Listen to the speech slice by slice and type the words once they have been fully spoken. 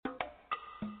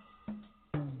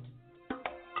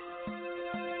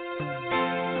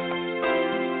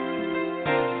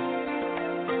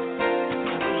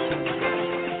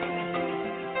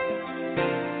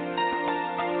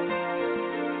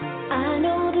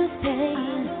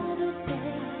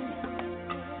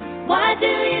Why do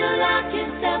you lock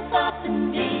yourself up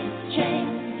in these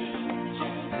chains?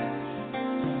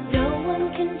 No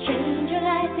one can change your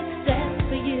life except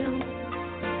for you.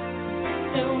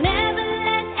 Don't ever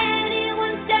let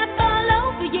anyone step all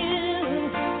over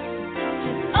you.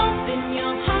 Just open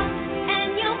your heart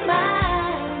and your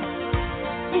mind.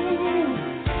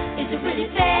 Is it really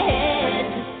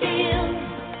fair to feel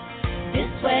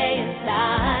this way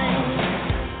inside?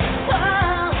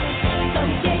 Oh,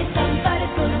 someday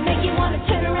somebody's gonna make you wanna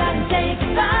turn around and say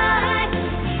goodbye.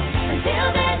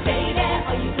 Until then, baby,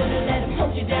 are you gonna let them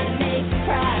hold you down and make you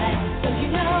cry? Don't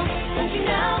you know,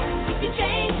 if you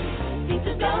change, things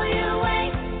will go your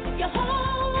way. If you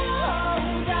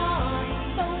hold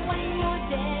on for one more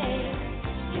day,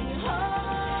 can you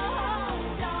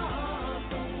hold on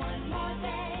for one more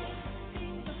day?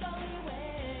 Things will go your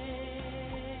way.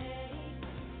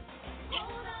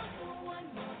 Hold on for one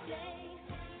more day.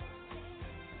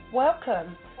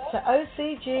 Welcome to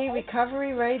OCG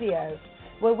Recovery Radio,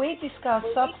 where we discuss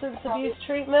substance abuse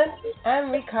treatment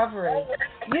and recovery.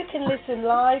 You can listen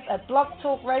live at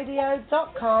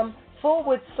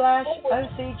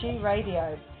blogtalkradio.com/OCG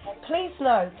Radio. Please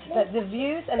note that the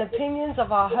views and opinions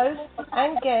of our hosts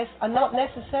and guests are not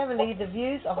necessarily the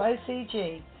views of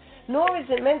OCG, nor is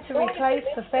it meant to replace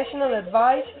professional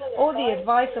advice or the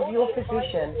advice of your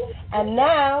physician. And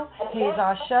now, here's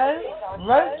our show,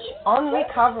 Roach on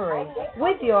Recovery,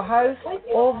 with your host,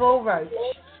 Orville Roach.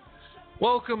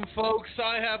 Welcome, folks.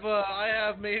 I have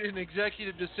made an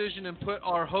executive decision and put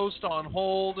our host on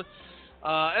hold.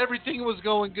 Everything was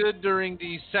going good during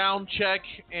the sound check,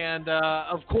 and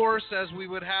of course, as we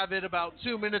would have it, about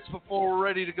 2 minutes before we're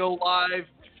ready to go live,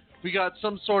 we got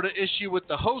some sort of issue with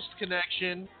the host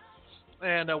connection,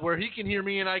 and where he can hear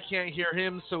me and I can't hear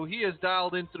him, so he has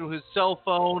dialed in through his cell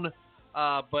phone.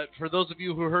 But for those of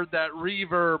you who heard that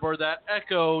reverb or that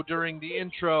echo during the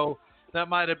intro, that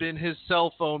might have been his cell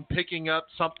phone picking up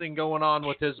something going on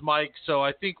with his mic. So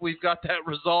I think we've got that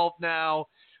resolved now.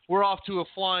 We're off to a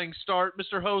flying start.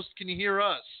 Mr. Host, can you hear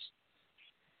us?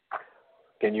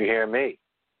 Can you hear me?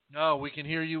 No, we can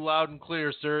hear you loud and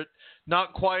clear, sir.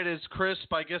 Not quite as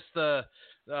crisp. I guess I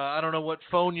don't know what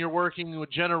phone you're working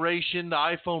with, generation, the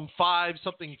iPhone 5,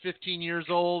 something 15 years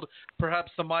old.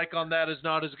 Perhaps the mic on that is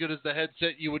not as good as the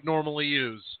headset you would normally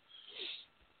use.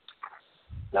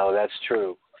 No, that's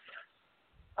true.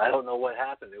 I don't know what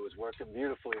happened. It was working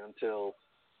beautifully until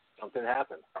something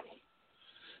happened.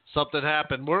 Something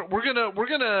happened. We're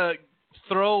gonna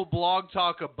throw Blog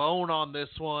Talk a bone on this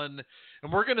one,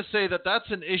 and we're gonna say that that's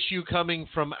an issue coming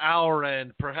from our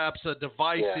end, perhaps a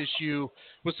device issue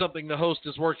with something the host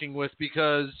is working with.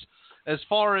 Because as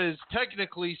far as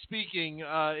technically speaking,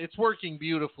 it's working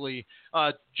beautifully.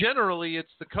 Generally,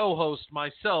 it's the co-host,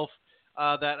 myself,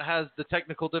 that has the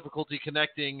technical difficulty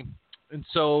connecting, and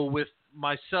so with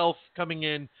myself coming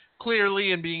in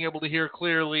clearly and being able to hear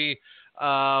clearly,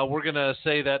 we're going to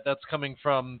say that that's coming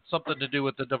from something to do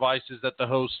with the devices that the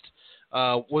host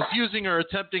was using or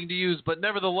attempting to use. But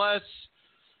nevertheless,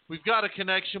 we've got a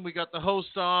connection. We got the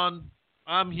host on.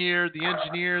 I'm here, the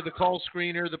engineer, the call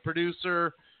screener, the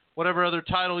producer, whatever other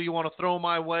title you want to throw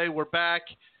my way. We're back.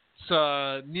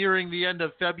 It's nearing the end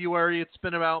of February. It's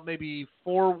been about maybe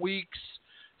 4 weeks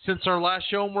since our last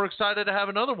show, and we're excited to have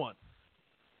another one.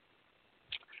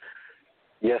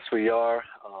 Yes, we are.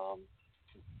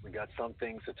 We got some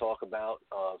things to talk about,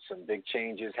 some big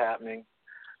changes happening.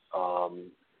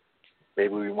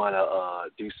 Maybe we want to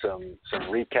do some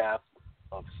recap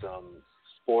of some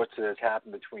sports that has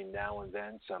happened between now and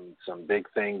then, some big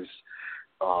things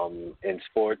in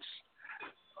sports.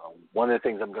 One of the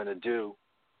things I'm going to do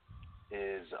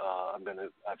is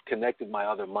I've connected my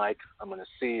other mic. I'm going to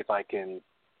see if I can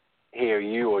hear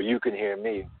you or you can hear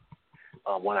me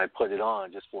when I put it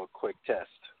on, just for a quick test.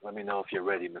 Let me know if you're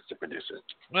ready, Mr. Producer.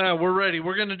 Yeah, we're ready.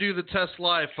 We're going to do the test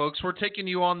live, folks. We're taking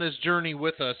you on this journey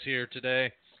with us here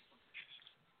today.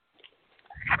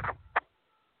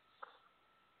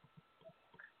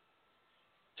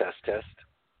 Test.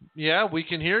 Yeah, we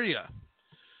can hear you.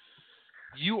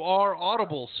 You are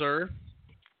audible, sir.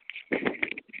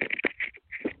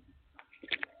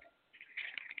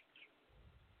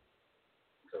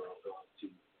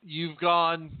 You've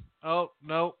gone... Oh,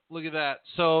 no, look at that.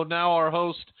 So now our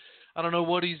host, I don't know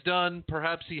what he's done.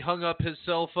 Perhaps he hung up his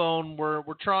cell phone. We're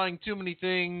trying too many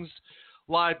things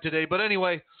live today. But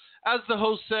anyway, as the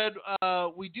host said,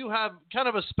 we do have kind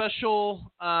of a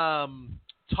special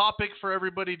topic for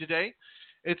everybody today.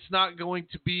 It's not going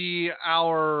to be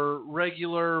our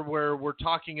regular where we're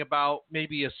talking about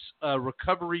maybe a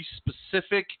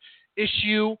recovery-specific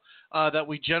issue that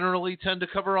we generally tend to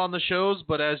cover on the shows.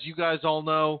 But as you guys all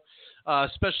know,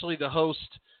 especially the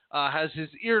host, has his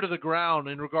ear to the ground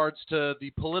in regards to the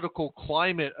political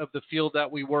climate of the field that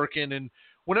we work in. And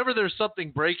whenever there's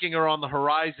something breaking or on the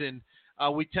horizon,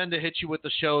 we tend to hit you with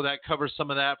a show that covers some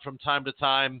of that from time to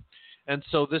time. And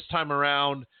so this time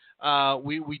around,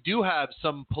 we do have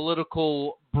some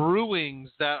political brewings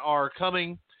that are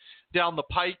coming down the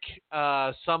pike,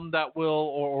 some that will,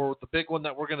 or the big one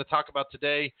that we're going to talk about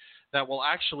today, that will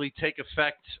actually take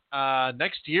effect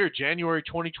next year, January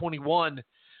 2021,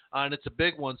 and it's a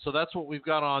big one. So that's what we've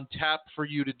got on tap for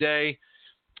you today,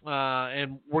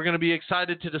 and we're going to be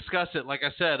excited to discuss it. Like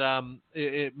I said,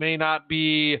 it may not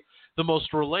be the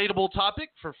most relatable topic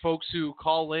for folks who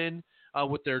call in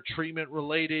with their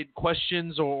treatment-related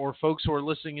questions, or folks who are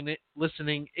listening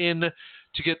in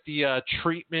to get the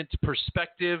treatment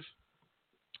perspective.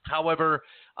 However,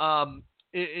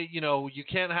 you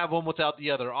can't have one without the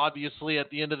other. Obviously, at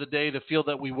the end of the day, the field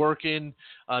that we work in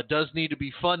does need to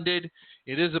be funded.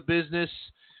 It is a business,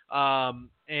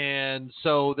 and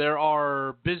so there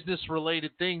are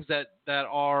business-related things that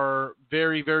are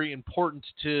very, very important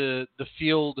to the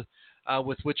field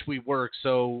with which we work.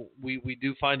 So we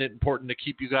do find it important to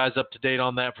keep you guys up to date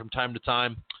on that from time to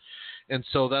time. And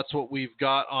so that's what we've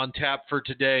got on tap for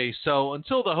today. So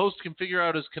until the host can figure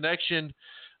out his connection,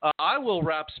 I will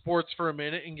wrap sports for a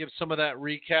minute and give some of that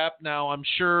recap. Now, I'm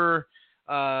sure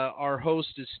our host,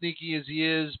 as sneaky as he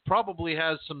is, probably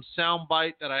has some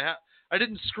soundbite that I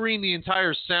didn't screen the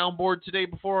entire soundboard today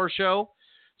before our show,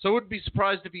 so I wouldn't be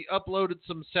surprised if he uploaded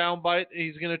some soundbite.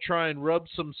 He's going to try and rub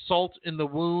some salt in the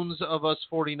wounds of us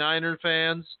 49er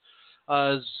fans.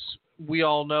 As we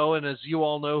all know, and as you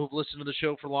all know who've listened to the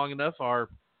show for long enough, our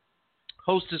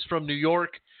host is from New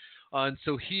York. And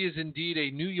so he is indeed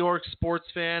a New York sports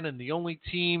fan, and the only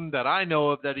team that I know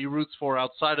of that he roots for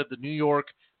outside of the New York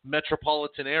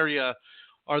metropolitan area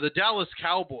are the Dallas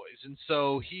Cowboys. And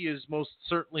so he is most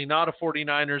certainly not a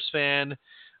 49ers fan,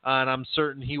 and I'm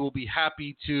certain he will be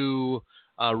happy to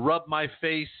rub my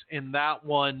face in that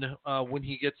one when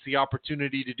he gets the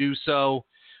opportunity to do so.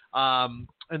 And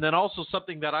then also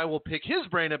something that I will pick his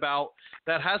brain about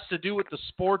that has to do with the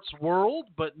sports world,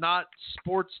 but not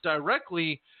sports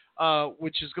directly,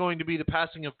 which is going to be the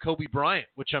passing of Kobe Bryant,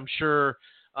 which I'm sure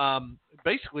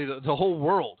basically the whole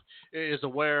world is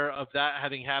aware of that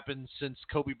having happened, since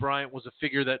Kobe Bryant was a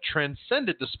figure that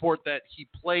transcended the sport that he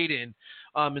played in.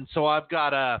 And so I've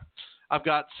got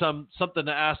something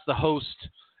to ask the host,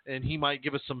 and he might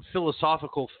give us some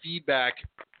philosophical feedback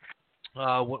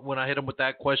when I hit him with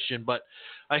that question. But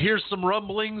I hear some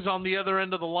rumblings on the other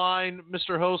end of the line.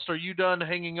 Mr. Host, are you done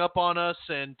hanging up on us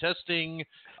and testing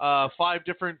 5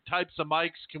 different types of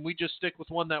mics? Can we just stick with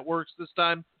one that works this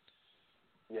time?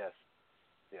 Yes.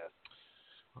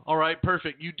 All right,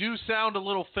 perfect. You do sound a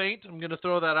little faint. I'm going to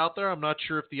throw that out there. I'm not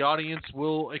sure if the audience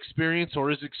will experience or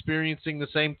is experiencing the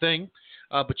same thing,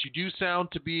 but you do sound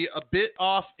to be a bit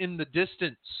off in the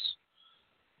distance.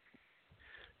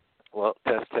 Well,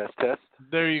 test.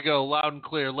 There you go, loud and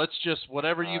clear. Let's just,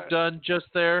 whatever you've done just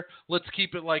there, let's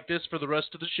keep it like this for the rest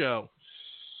of the show.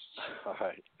 All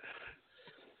right.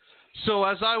 So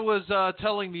as I was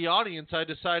telling the audience, I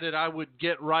decided I would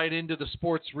get right into the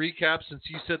sports recap, since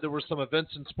you said there were some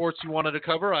events in sports you wanted to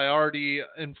cover. I already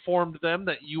informed them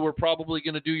that you were probably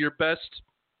going to do your best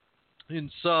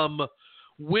in some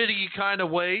witty kind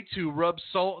of way to rub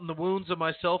salt in the wounds of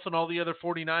myself and all the other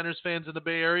 49ers fans in the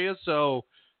Bay Area. So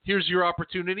here's your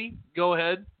opportunity. Go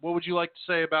ahead. What would you like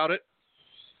to say about it?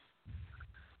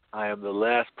 I am the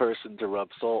last person to rub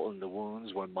salt in the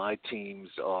wounds when my teams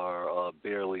are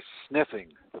barely sniffing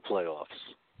the playoffs.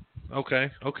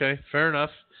 Okay. Fair enough.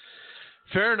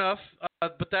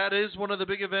 But that is one of the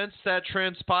big events that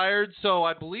transpired. So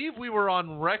I believe we were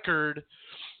on record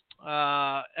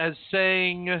as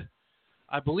saying,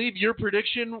 I believe your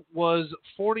prediction was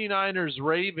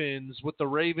 49ers-Ravens with the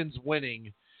Ravens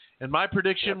winning. And my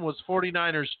prediction was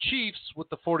 49ers-Chiefs with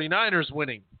the 49ers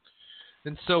winning.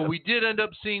 And so we did end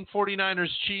up seeing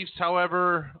 49ers-Chiefs.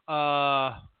 However,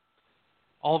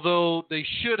 although they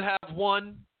should have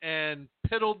won and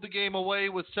piddled the game away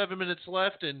with 7 minutes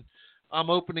left, and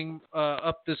I'm opening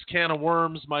up this can of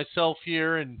worms myself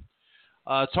here, and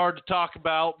it's hard to talk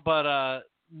about, but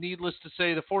needless to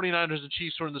say, the 49ers and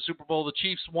Chiefs were in the Super Bowl. The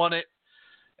Chiefs won it,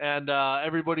 and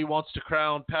everybody wants to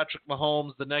crown Patrick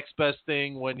Mahomes the next best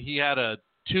thing when he had a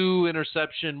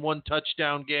 2-interception,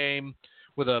 1-touchdown game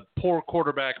with a poor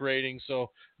quarterback rating. So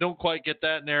don't quite get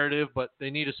that narrative, but they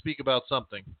need to speak about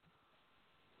something.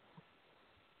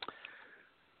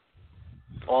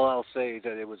 All I'll say is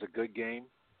that it was a good game,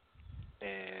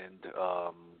 and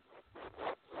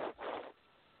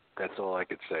that's all I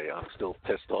could say. I'm still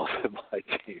pissed off at my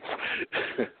team.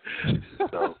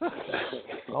 So,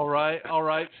 all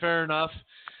right. Fair enough.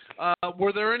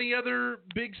 Were there any other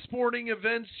big sporting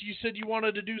events? You said you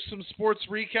wanted to do some sports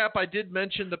recap. I did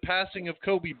mention the passing of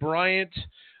Kobe Bryant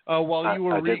while you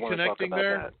were reconnecting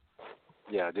there. That.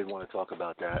 Yeah, I did want to talk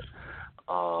about that.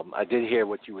 I did hear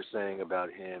what you were saying about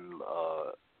him.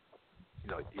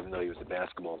 Even though he was a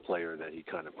basketball player, that he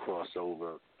kind of crossed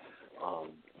over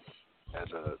as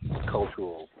a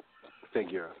cultural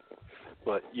figure.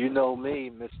 But you know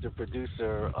me, Mr.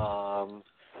 Producer.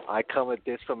 I come at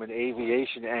this from an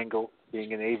aviation angle,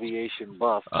 being an aviation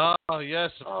buff. Oh,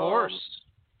 yes, of course.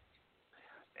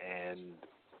 And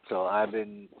so I've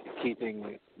been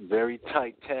keeping very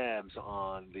tight tabs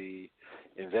on the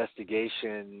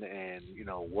investigation and,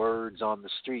 words on the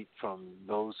street from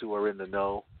those who are in the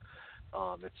know,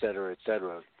 et cetera, et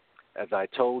cetera. As I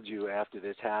told you after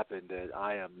this happened, that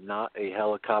I am not a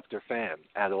helicopter fan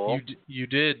at all. You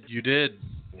did.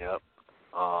 Yep.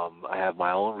 I have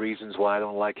my own reasons why I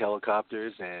don't like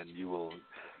helicopters, and you will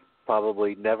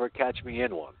probably never catch me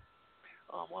in one,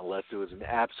 unless it was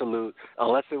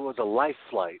unless it was a life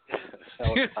flight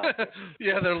helicopter.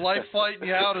 Yeah, they're life flighting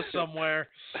you out of somewhere.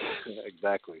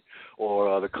 Exactly.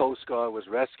 Or the Coast Guard was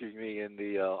rescuing me in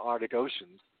the Arctic Ocean,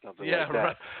 something like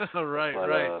that. Yeah,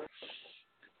 right.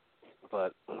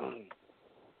 But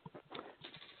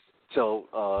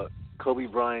so Kobe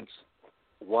Bryant's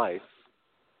wife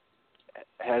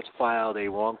has filed a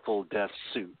wrongful death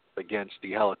suit against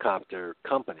the helicopter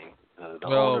company, the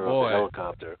owner of the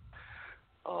helicopter,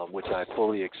 which I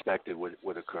fully expected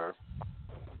would occur,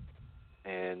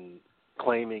 and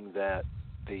claiming that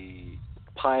the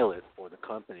pilot or the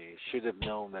company should have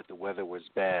known that the weather was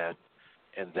bad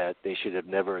and that they should have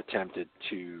never attempted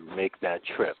to make that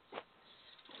trip.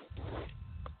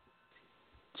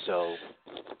 So,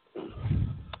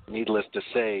 needless to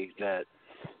say that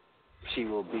she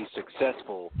will be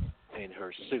successful in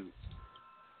her suit,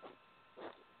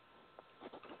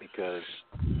 because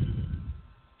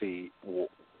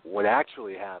what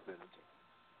actually happened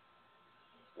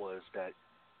was that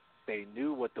they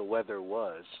knew what the weather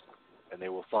was, and they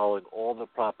were following all the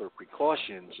proper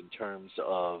precautions in terms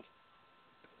of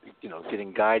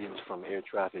getting guidance from air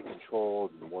traffic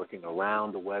control and working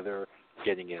around the weather,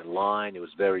 getting in line. It was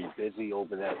very busy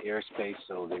over that airspace,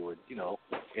 so they were,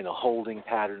 in a holding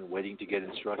pattern, waiting to get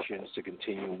instructions to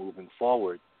continue moving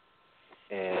forward.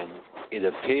 And it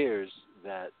appears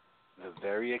that the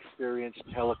very experienced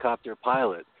helicopter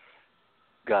pilot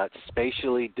got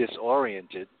spatially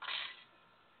disoriented.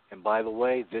 And by the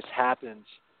way, this happens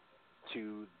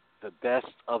to the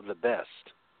best of the best.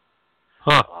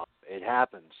 It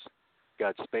happens.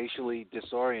 Got spatially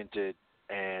disoriented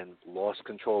and lost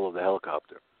control of the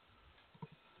helicopter.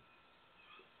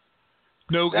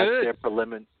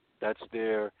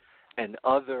 And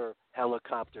other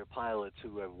helicopter pilots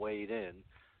who have weighed in,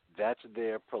 that's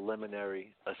their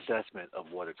preliminary assessment of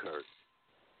what occurred.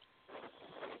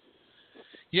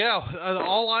 Yeah,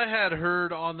 all I had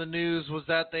heard on the news was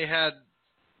that they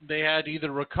had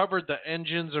either recovered the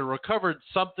engines or recovered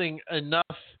something enough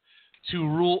to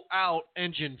rule out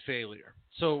engine failure.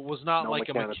 So it was not like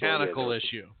a mechanical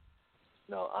issue.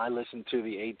 No, I listened to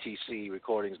the ATC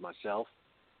recordings myself,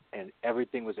 and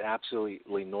everything was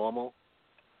absolutely normal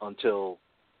until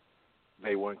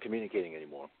they weren't communicating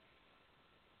anymore.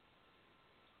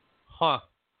 Huh.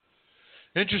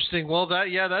 Interesting. Well,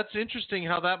 that's interesting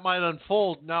how that might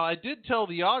unfold. Now, I did tell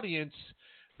the audience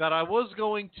that I was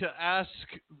going to ask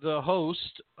the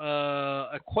host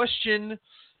a question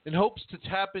in hopes to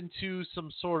tap into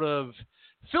some sort of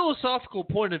philosophical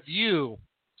point of view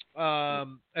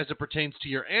as it pertains to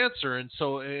your answer. And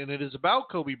it is about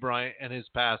Kobe Bryant and his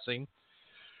passing.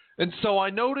 And so I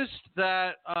noticed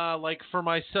that, for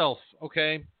myself,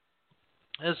 okay,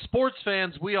 as sports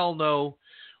fans, we all know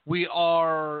we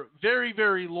are very,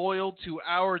 very loyal to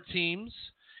our teams,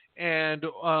 and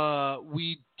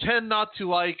we tend not to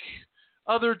like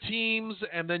other teams,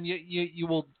 and then you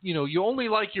will, you only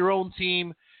like your own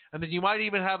team, and then you might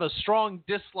even have a strong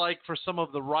dislike for some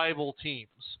of the rival teams.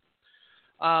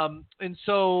 And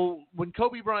so when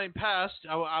Kobe Bryant passed,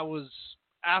 I was,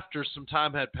 after some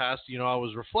time had passed, I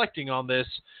was reflecting on this,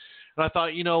 and I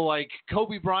thought,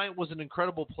 Kobe Bryant was an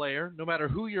incredible player. No matter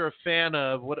who you're a fan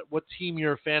of, what team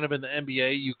you're a fan of in the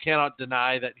NBA, you cannot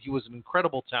deny that he was an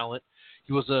incredible talent.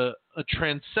 He was a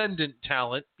transcendent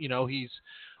talent. He's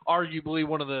arguably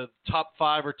one of the top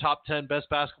 5 or top 10 best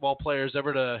basketball players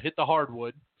ever to hit the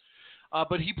hardwood.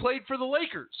 But he played for the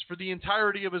Lakers for the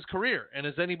entirety of his career. And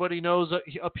as anybody knows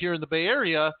up here in the Bay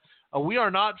Area, we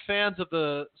are not fans of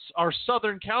our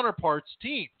southern counterparts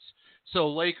teams. So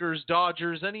Lakers,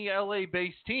 Dodgers, any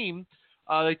LA-based team,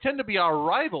 they tend to be our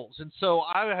rivals. And so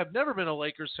I have never been a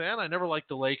Lakers fan. I never liked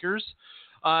the Lakers.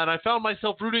 And I found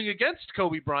myself rooting against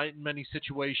Kobe Bryant in many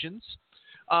situations.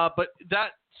 But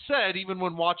that said, even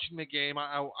when watching the game,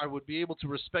 I would be able to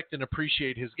respect and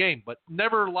appreciate his game, but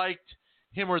never liked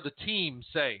him or the team,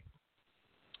 say.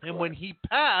 And when he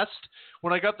passed,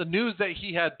 when I got the news that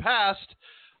he had passed,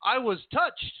 I was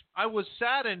touched. I was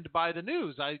saddened by the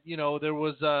news. I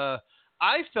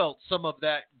felt some of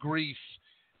that grief,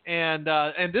 and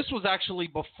this was actually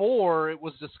before it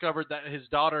was discovered that his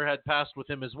daughter had passed with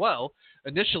him as well.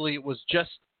 Initially, it was just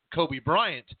Kobe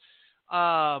Bryant.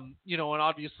 And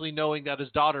obviously knowing that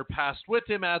his daughter passed with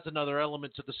him adds another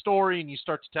element to the story, and you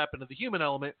start to tap into the human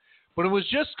element. But it was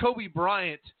just Kobe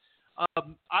Bryant.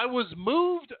 I was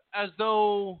moved as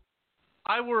though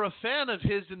I were a fan of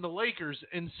his in the Lakers.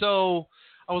 And so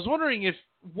I was wondering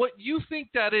what you think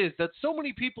that is, that so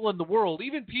many people in the world,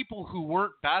 even people who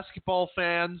weren't basketball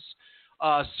fans,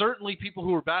 certainly people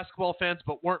who were basketball fans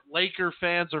but weren't Laker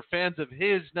fans or fans of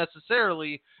his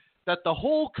necessarily, that the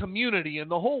whole community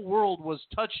and the whole world was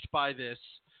touched by this.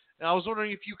 And I was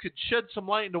wondering if you could shed some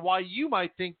light into why you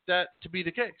might think that to be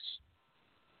the case.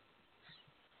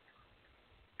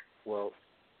 Well,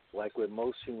 like with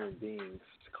most human beings,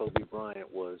 Kobe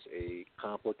Bryant was a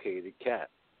complicated cat.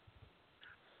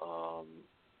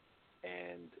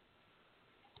 And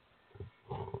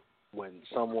when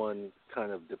someone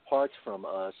kind of departs from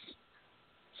us,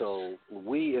 so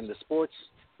we the sports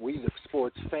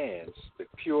fans, the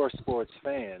pure sports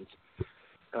fans,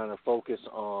 kind of focus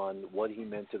on what he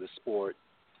meant to the sport,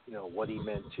 what he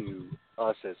meant to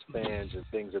us as fans and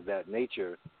things of that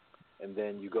nature. And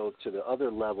then you go to the other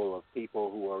level of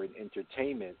people who are in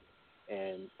entertainment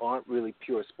and aren't really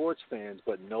pure sports fans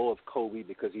but know of Kobe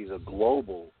because he's a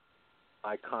global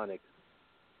iconic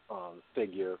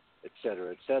figure, et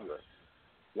cetera, et cetera.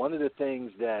 One of the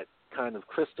things that kind of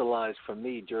crystallized for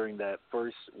me during that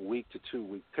first week to 2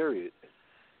 week period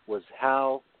was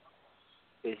how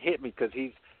it hit me, because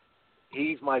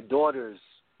he's my daughter's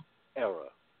era.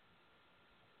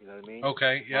 You know what I mean?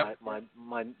 Okay, yeah.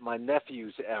 My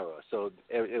nephew's era. So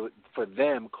for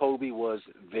them, Kobe was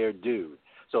their dude.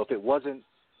 So if it wasn't,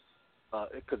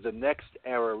 because the next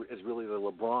era is really the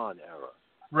LeBron era.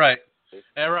 Right.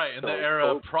 Right, and so the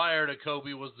era prior to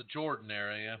Kobe was the Jordan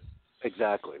era, yeah.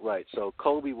 Exactly, right. So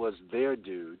Kobe was their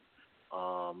dude.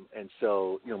 And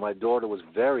so, my daughter was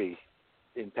very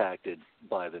impacted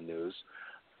by the news.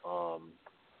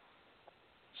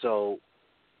 So,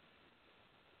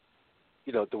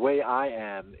 the way I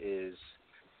am is,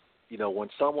 when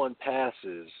someone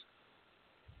passes,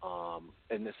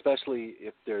 and especially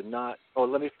if they're not,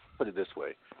 let me put it this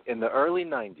way. In the early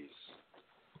 90s,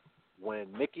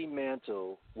 when Mickey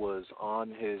Mantle was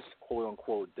on his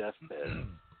quote-unquote deathbed,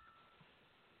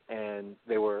 and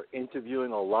they were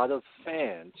interviewing a lot of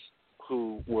fans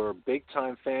who were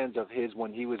big-time fans of his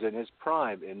when he was in his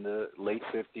prime in the late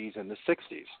 50s and the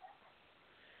 60s,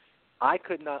 I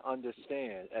could not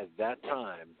understand at that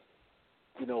time,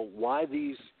 why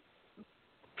these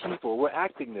people were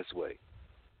acting this way.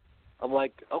 I'm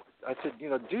like, I said,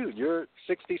 dude, you're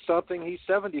 60-something, he's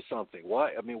 70-something.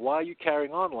 Why are you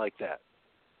carrying on like that?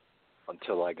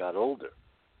 Until I got older.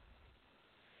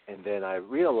 And then I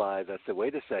realized, I said,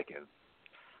 wait a second.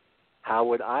 How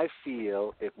would I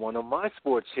feel if one of my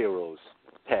sports heroes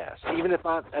passed? Even if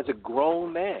I'm as a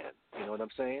grown man, you know what I'm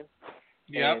saying?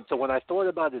 Yeah. And so when I thought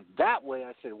about it that way,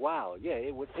 I said, wow, yeah,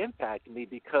 it would impact me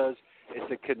because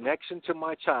it's a connection to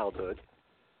my childhood,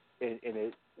 and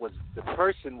the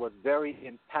person was very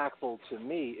impactful to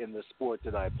me in the sport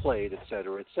that I played, et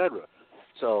cetera, et cetera.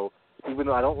 So even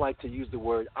though I don't like to use the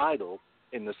word idol,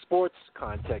 in the sports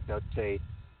context, I'd say,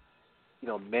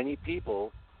 for many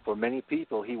people,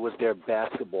 he was their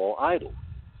basketball idol.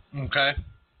 Okay.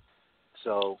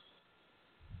 So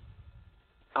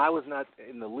I was not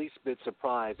in the least bit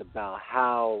surprised about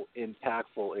how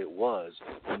impactful it was.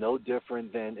 No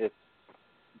different than if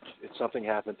something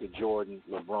happened to Jordan,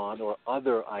 LeBron, or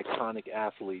other iconic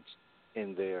athletes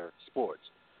in their sports.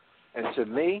 And to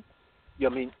me,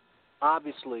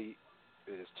 obviously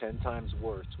it is 10 times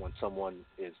worse when someone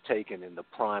is taken in the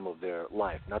prime of their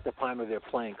life. Not the prime of their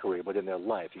playing career, but in their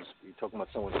life. You're talking about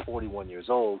someone 41 years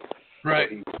old. Right.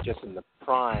 So he's just in the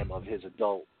prime of his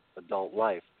adult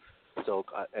life. So,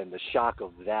 and the shock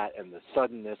of that and the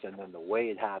suddenness and then the way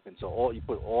it happened. So you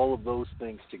put all of those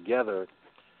things together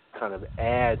kind of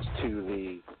adds to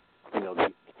the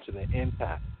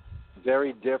impact.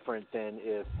 Very different than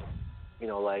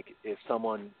if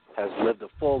someone has lived a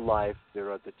full life,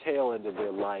 they're at the tail end of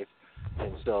their life,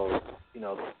 and so,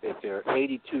 if they're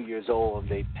 82 years old and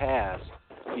they pass,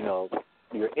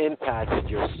 you're impacted,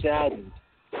 you're saddened,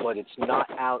 but it's not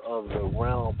out of the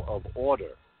realm of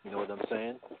order. You know what I'm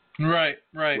saying? Right.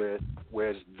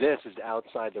 Whereas this is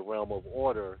outside the realm of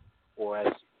order, or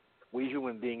as we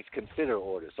human beings consider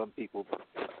order. Some people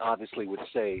obviously would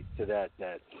say to that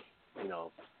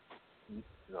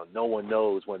no one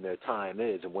knows when their time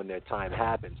is, and when their time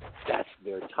happens, that's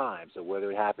their time. So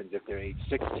whether it happens if they're age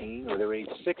 16 or they're age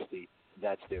 60,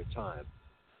 that's their time.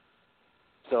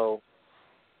 So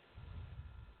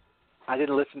I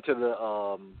didn't listen to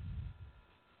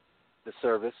the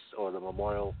service or the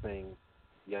memorial thing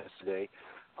yesterday.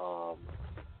 I'm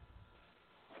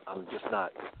just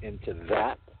not into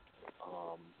that.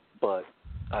 But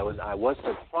I was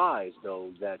surprised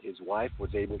though that his wife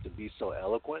was able to be so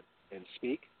eloquent and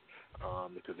speak,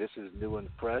 because this is new and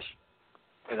fresh.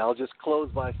 And I'll just close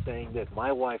by saying that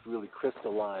my wife really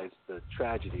crystallized the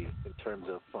tragedy in terms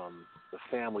of from the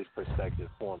family's perspective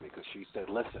for me, because she said,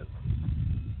 listen,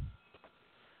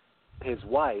 his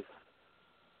wife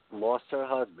lost her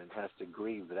husband, has to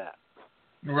grieve that.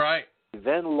 Right. She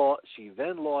then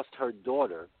lost her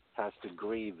daughter, has to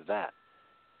grieve that.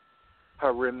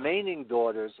 Her remaining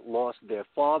daughters lost their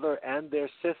father and their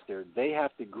sister. They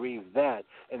have to grieve that.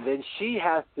 And then she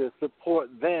has to support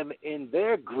them in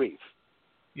their grief.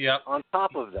 Yep. On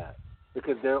top of that,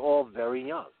 because they're all very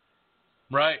young.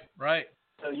 Right.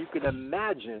 So you can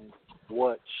imagine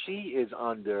what she is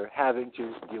under, having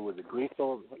to deal with the grief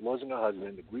of losing her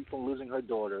husband, the grief of losing her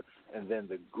daughter, and then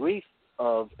the grief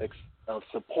of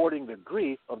supporting the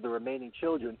grief of the remaining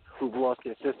children who've lost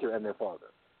their sister and their father.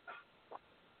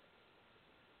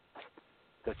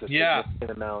 That's a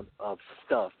significant amount of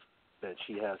stuff that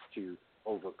she has to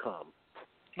overcome.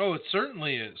 Oh, it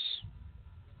certainly is.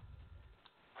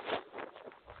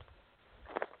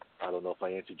 I don't know if I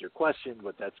answered your question,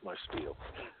 but that's my spiel.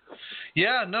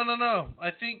 Yeah, no. I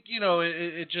think,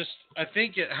 I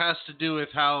think it has to do with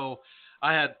how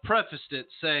I had prefaced it,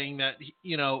 saying that,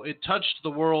 it touched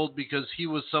the world because he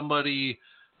was somebody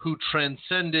who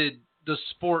transcended the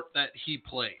sport that he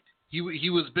played. He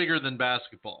was bigger than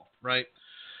basketball, right?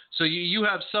 So you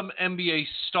have some NBA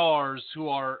stars who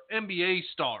are NBA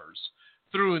stars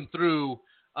through and through,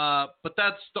 but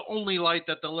that's the only light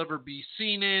that they'll ever be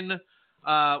seen in,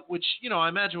 which, I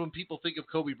imagine when people think of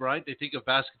Kobe Bryant, they think of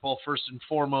basketball first and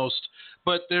foremost,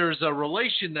 but there's a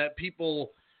relation that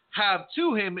people have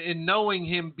to him in knowing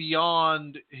him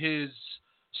beyond his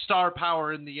star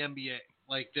power in the NBA.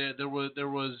 Like there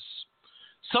was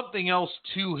something else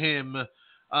to him,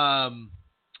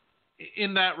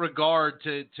 in that regard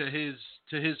to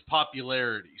his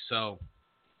popularity. So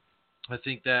I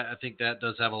think that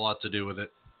does have a lot to do with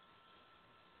it.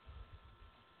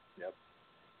 Yep.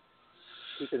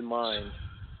 Keep in mind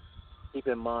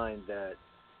that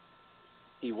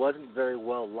he wasn't very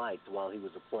well liked while he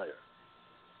was a player.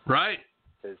 Right.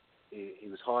 He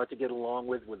was hard to get along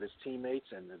with his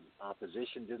teammates, and the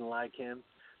opposition didn't like him.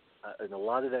 And a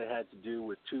lot of that had to do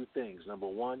with two things. Number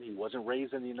one, he wasn't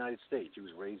raised in the United States. He was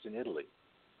raised in Italy.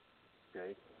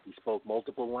 Okay? He spoke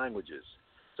multiple languages.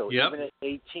 So even at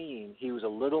 18, he was a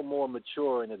little more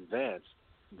mature and advanced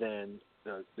than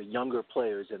the younger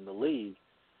players in the league.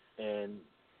 And,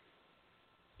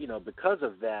 because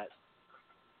of that,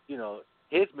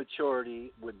 his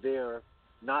maturity with their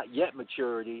not yet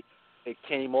maturity, it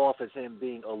came off as him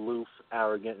being aloof,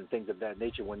 arrogant, and things of that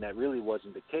nature, when that really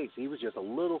wasn't the case. He was just a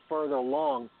little further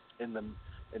along in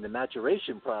the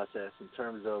maturation process in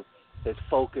terms of his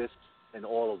focus and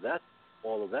all of that,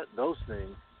 those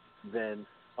things, than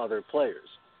other players.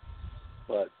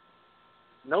 But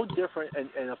no different,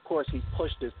 and of course he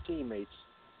pushed his teammates,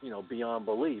 beyond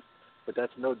belief. But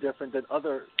that's no different than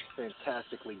other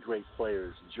fantastically great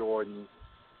players, Jordan,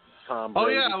 Tom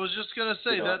Brady. Oh yeah, I was just gonna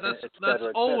say that's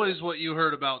always what you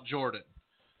heard about Jordan.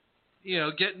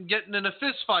 Getting into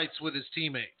fist fights with his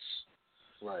teammates.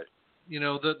 Right.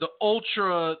 The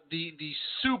ultra, the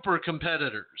super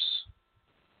competitors.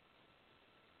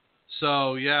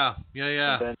 So yeah.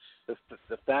 And then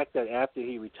the fact that after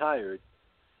he retired,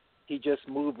 he just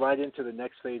moved right into the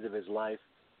next phase of his life,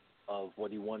 of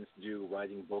what he wanted to do,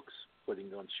 writing books,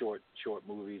 putting on short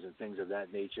movies and things of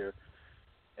that nature,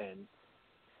 and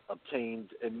obtained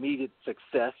immediate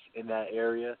success in that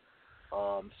area.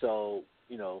 So,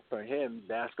 for him,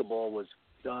 basketball was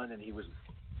done, and he was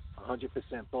 100%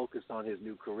 focused on his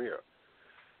new career.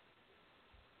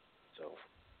 So,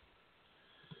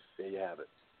 there you have it.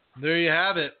 There you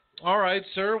have it. All right,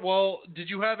 sir. Well, did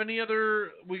you have any other?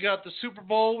 We got the Super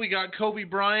Bowl. We got Kobe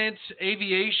Bryant,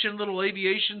 little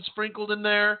aviation sprinkled in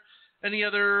there. Any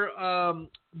other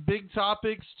big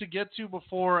topics to get to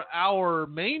before our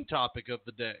main topic of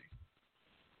the day?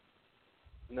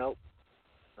 Nope.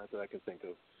 Not that I can think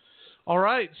of. All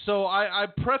right, so I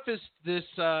prefaced this,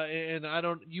 and I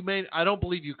don't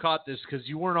believe you caught this because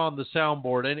you weren't on the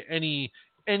soundboard.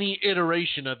 Any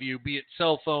iteration of you, be it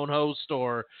cell phone host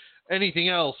or anything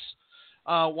else,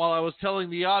 while I was telling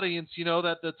the audience,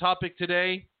 that the topic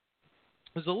today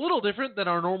is a little different than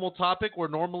our normal topic, where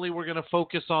normally we're going to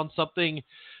focus on something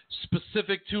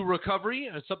specific to recovery,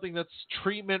 something that's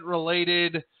treatment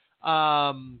related,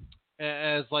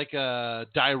 as like a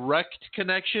direct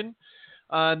connection.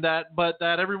 But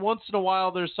that every once in a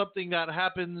while there's something that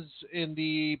happens in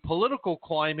the political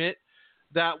climate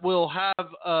that will have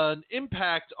an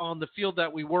impact on the field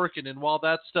that we work in. And while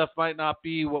that stuff might not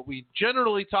be what we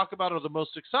generally talk about or the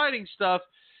most exciting stuff,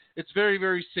 it's very,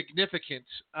 very significant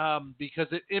because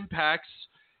it impacts,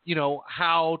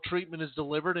 how treatment is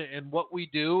delivered and what we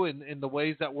do and the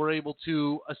ways that we're able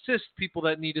to assist people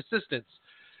that need assistance.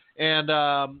 And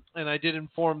I did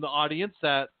inform the audience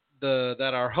that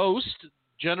our host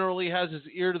generally has his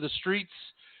ear to the streets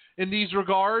in these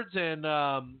regards and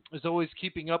is always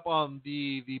keeping up on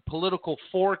the political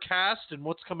forecast and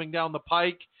what's coming down the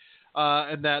pike,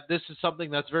 and that this is something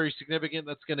that's very significant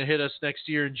that's going to hit us next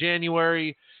year in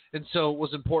January. And so it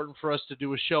was important for us to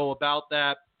do a show about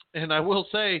that. And I will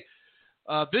say,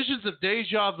 visions of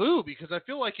deja vu, because I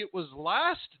feel like it was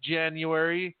last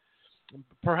January,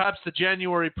 perhaps the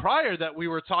January prior, that we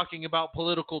were talking about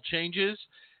political changes.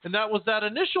 And that was that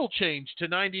initial change to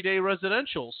 90-day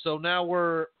residential. So now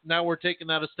we're taking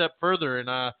that a step further, and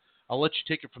I'll let you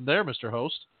take it from there, Mr.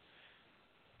 Host.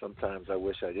 Sometimes I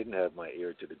wish I didn't have my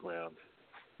ear to the ground.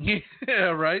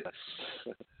 Yeah, right.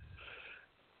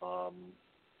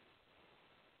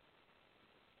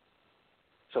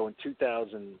 So in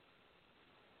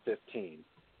 2015,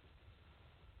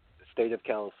 the state of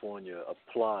California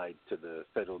applied to the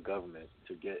federal government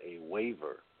to get a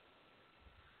waiver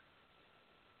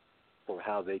for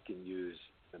how they can use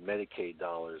the Medicaid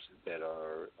dollars that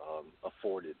are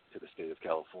afforded to the state of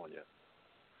California.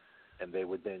 And they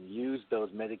would then use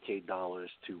those Medicaid dollars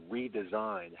to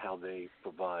redesign how they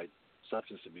provide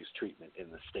substance abuse treatment in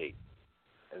the state.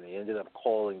 And they ended up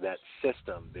calling that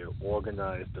system their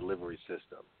Organized Delivery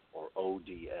System, or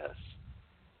ODS.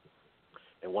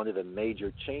 And one of the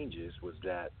major changes was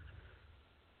that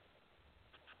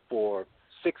for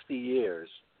 60 years,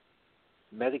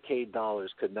 Medicaid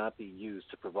dollars could not be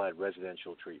used to provide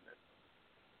residential treatment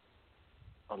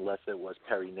unless it was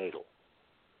perinatal.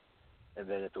 And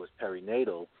then if it was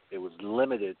perinatal, it was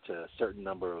limited to a certain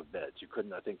number of beds.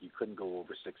 I think you couldn't go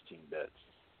over 16 beds.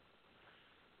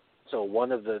 So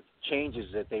one of the changes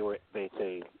that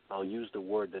I'll use the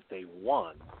word that they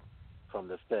won from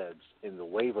the feds in the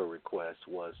waiver request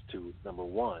was to, number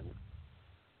one,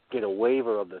 get a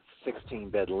waiver of the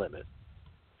 16-bed limit,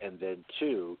 and then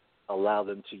two, allow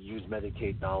them to use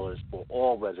Medicaid dollars for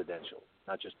all residential,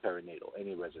 not just perinatal,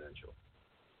 any residential.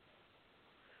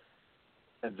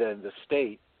 And then the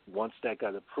state, once that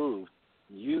got approved,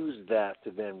 used that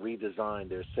to then redesign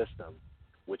their system,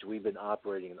 which we've been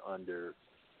operating under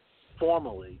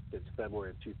formally since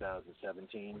February of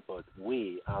 2017, but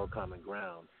our Common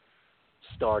Ground,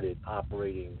 started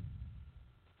operating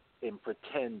in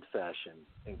pretend fashion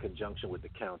in conjunction with the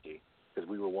county, because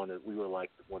we were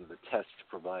like one of the test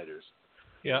providers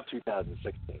in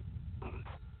 2016.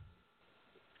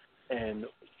 And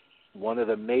one of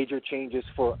the major changes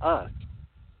for us,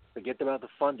 forget about the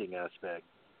funding aspect,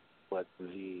 but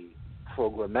the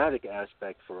programmatic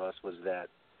aspect for us was that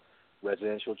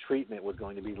residential treatment was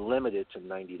going to be limited to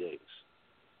 90 days.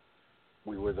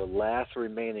 We were the last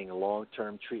remaining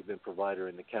long-term treatment provider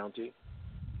in the county,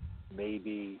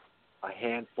 maybe a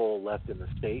handful left in the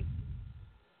state.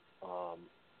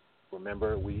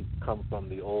 Remember, we come from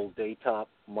the old daytop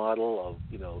model of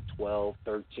 12,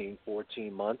 13,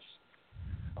 14 months.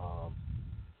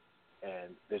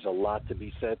 And there's a lot to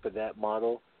be said for that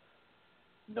model.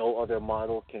 No other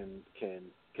model can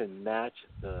match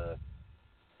the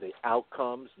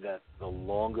outcomes that the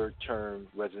longer-term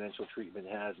residential treatment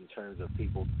has in terms of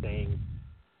people staying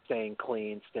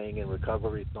clean, staying in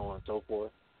recovery, so on and so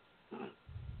forth.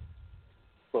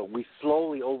 But we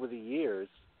slowly, over the years,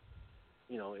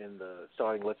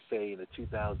 starting, let's say, in the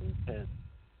 2010,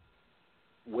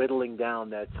 whittling down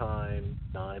that time,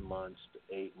 9 months to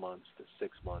 8 months to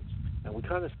 6 months, and we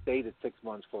kind of stayed at 6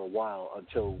 months for a while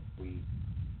until we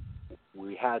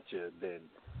had to then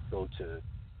go to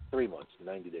 3 months,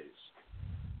 90 days.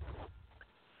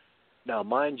 Now,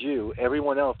 mind you,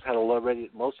 everyone else had already,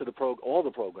 all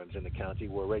the programs in the county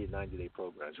were already 90-day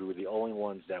programs. We were the only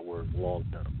ones that were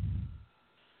long-term.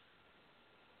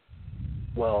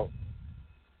 Well,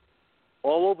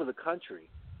 all over the country,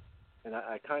 and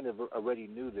I kind of already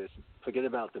knew this, forget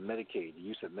about the Medicaid, the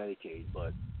use of Medicaid,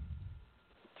 but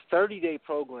 30-day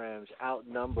programs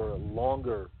outnumber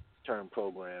longer-term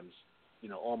programs,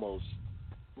 almost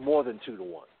more than 2 to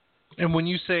 1. And when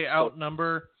you say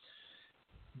outnumber,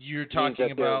 you're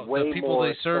talking about the people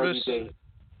they service?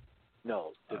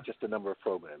 No, just the number of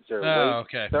programs. There are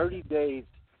okay. 30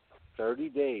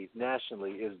 days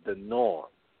nationally is the norm.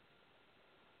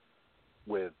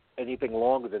 With anything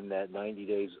longer than that, 90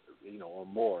 days, or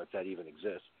more, if that even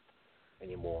exists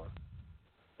anymore,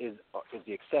 is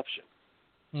the exception.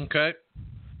 Okay.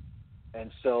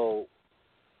 And so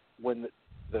when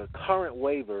the current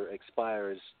waiver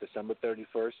expires December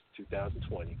 31st,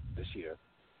 2020, this year,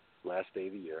 last day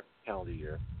of the year, calendar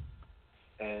year,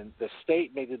 and the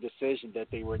state made a decision that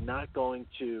they were not going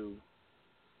to,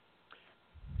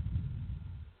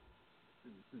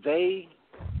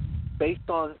 based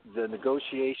on the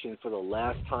negotiation for the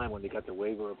last time when they got the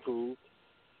waiver approved,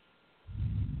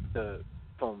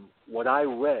 from what I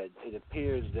read, it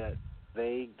appears that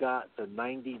they got the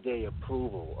 90-day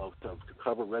approval to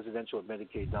cover residential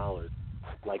Medicaid dollars,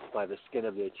 like by the skin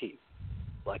of their teeth.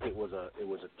 Like it was a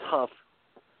tough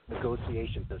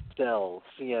negotiation to sell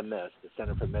CMS, the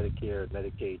Center for Medicare and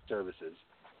Medicaid Services,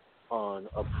 on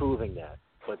approving that,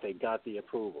 but they got the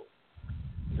approval.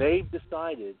 They've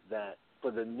decided that for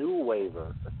the new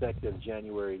waiver, effective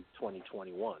January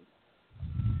 2021,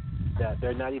 that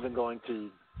they're not even going to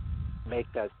make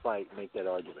that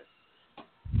argument,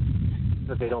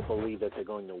 because they don't believe that they're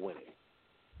going to win it.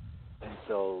 And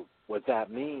so what that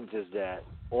means is that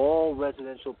all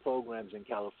residential programs in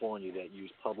California that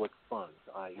use public funds,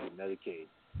 i.e. Medicaid,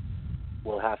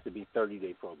 will have to be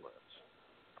 30-day programs.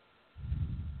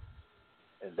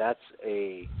 And that's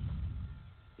a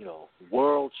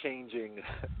world-changing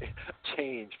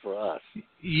change for us.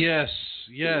 Yes.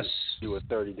 To do a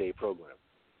 30-day program.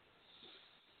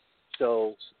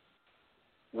 So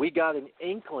we got an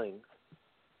inkling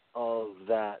of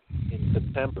that in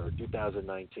September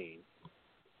 2019.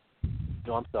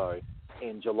 No, I'm sorry,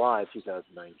 in July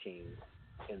 2019.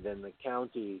 And then the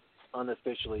county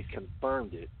unofficially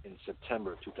confirmed it in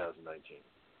September 2019.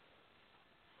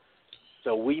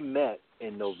 So we met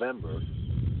in November,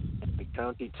 and the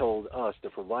county told us, the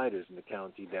providers in the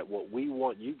county, that what we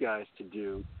want you guys to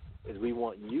do is we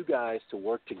want you guys to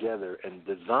work together and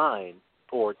design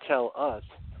or tell us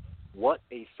what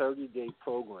a 30-day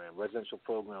program, residential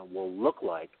program, will look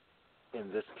like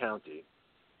in this county,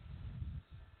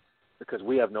 because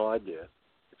we have no idea.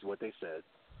 It's what they said.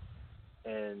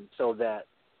 And so that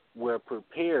we're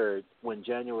prepared when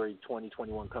January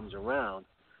 2021 comes around,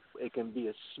 it can be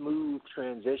a smooth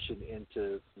transition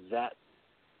into that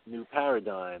new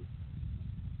paradigm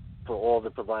for all the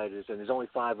providers. And there's only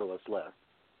 5 of us left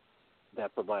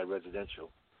that provide residential.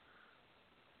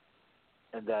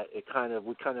 And that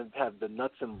we kind of have the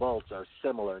nuts and bolts are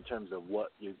similar in terms of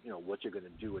what what you're going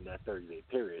to do in that 30-day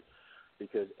period,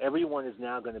 because everyone is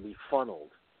now going to be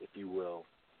funneled, if you will,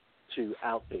 to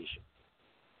outpatient.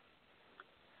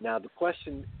 Now the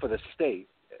question for the state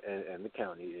and the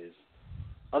county is,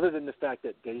 other than the fact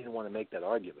that they didn't want to make that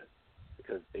argument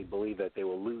because they believe that they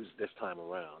will lose this time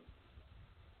around,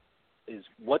 is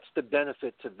what's the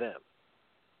benefit to them?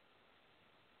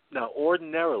 Now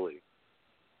ordinarily,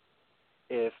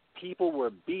 if people were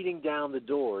beating down the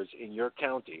doors in your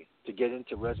county to get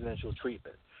into residential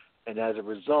treatment, and as a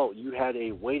result you had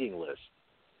a waiting list,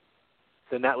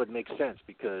 then that would make sense,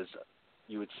 because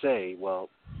you would say, well,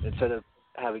 instead of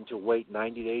having to wait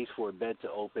 90 days for a bed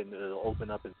to open, it'll open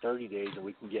up in 30 days and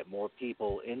we can get more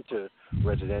people into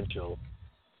residential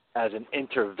as an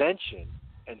intervention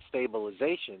and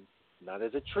stabilization, not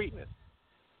as a treatment,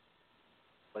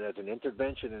 but as an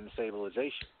intervention and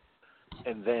stabilization,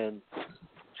 and then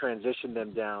transition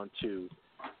them down to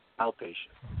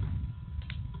outpatient.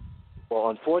 Well,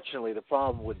 unfortunately, the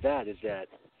problem with that is that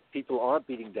people are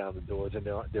beating down the doors, and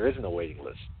there isn't a waiting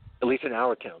list, at least in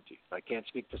our county. I can't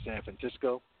speak for San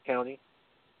Francisco County,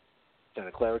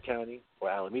 Santa Clara County, or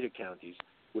Alameda counties,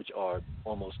 which are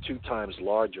almost 2 times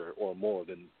larger or more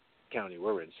than the county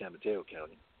we're in, San Mateo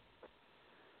County.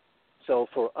 So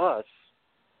for us,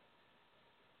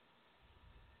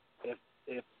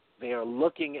 if they are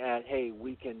looking at, hey,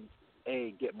 we can,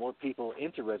 A, get more people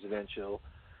into residential,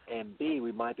 and B,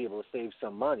 we might be able to save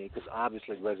some money, because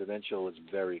obviously residential is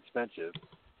very expensive.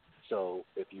 So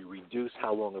if you reduce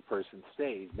how long a person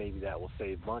stays, maybe that will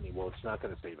save money. Well, it's not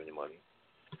going to save any money.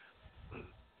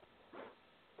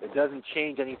 It doesn't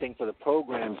change anything for the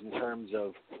programs in terms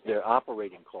of their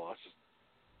operating costs.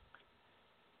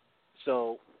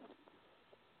 So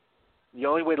the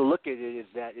only way to look at it is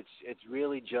that it's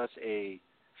really just a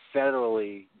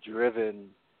federally driven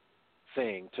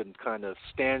thing to kind of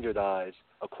standardize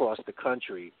across the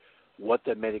country what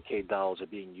the Medicaid dollars are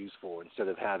being used for, instead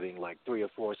of having like 3 or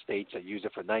 4 states that use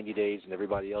it for 90 days and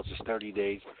everybody else is 30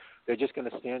 days. They're just going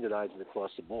to standardize it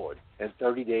across the board. And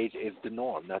 30 days is the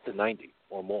norm, not the 90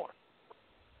 or more.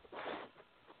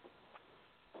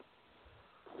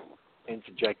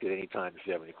 Interject at any time if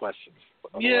you have any questions.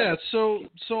 Yeah, so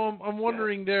I'm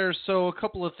wondering there. So a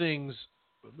couple of things.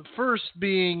 The first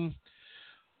being,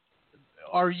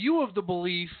 are you of the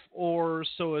belief, or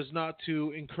so as not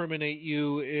to incriminate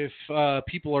you if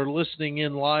people are listening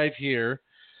in live here,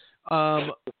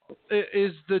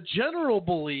 is the general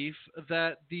belief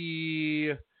that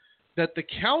the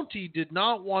county did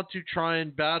not want to try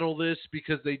and battle this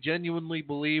because they genuinely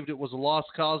believed it was a lost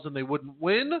cause and they wouldn't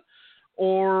win?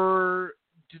 Or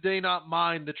do they not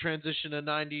mind the transition to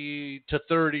 90 to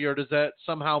 30, or does that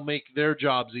somehow make their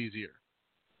jobs easier?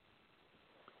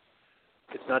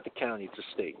 It's not the county, it's the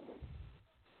state.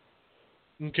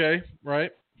 Okay,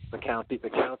 right. The county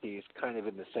is kind of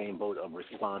in the same boat of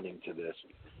responding to this.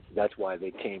 That's why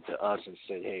they came to us and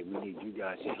said, hey, we need you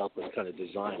guys to help us kind of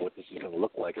design what this is going to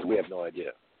look like, because we have no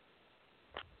idea.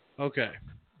 Okay,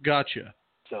 gotcha.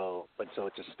 So it's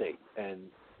a state. And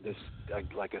this,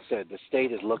 like I said, the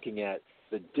state is looking at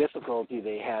the difficulty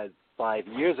they had 5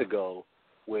 years ago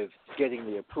with getting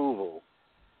the approval.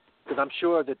 Because I'm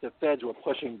sure that the feds were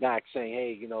pushing back, saying,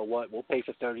 hey, you know what, we'll pay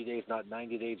for 30 days, not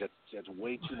 90 days. That's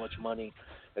way too much money,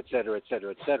 et cetera, et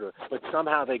cetera, et cetera. But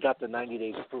somehow they got the 90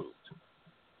 days approved.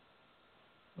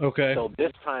 Okay. So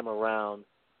this time around,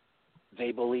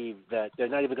 they believe that they're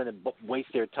not even going to waste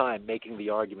their time making the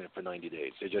argument for 90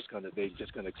 days. They're just going to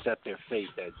accept their fate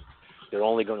that they're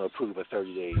only going to approve a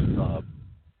 30-day,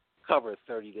 cover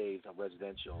 30 days of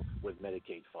residential with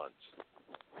Medicaid funds.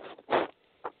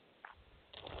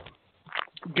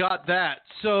 Got that.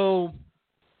 So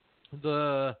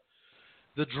the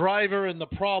driver and the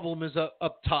problem is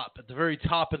up top, at the very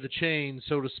top of the chain,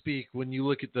 so to speak, when you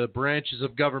look at the branches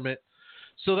of government.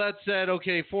 So that said,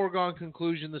 okay, foregone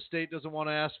conclusion, the state doesn't want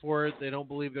to ask for it. They don't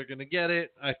believe they're going to get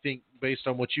it. I think based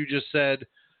on what you just said,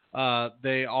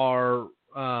 they are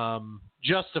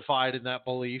justified in that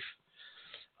belief.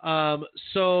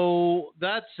 So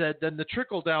that said, then the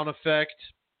trickle-down effect,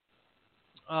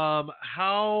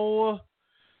 how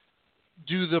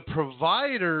do the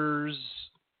providers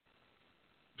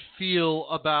feel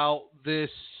about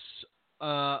this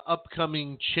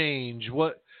upcoming change?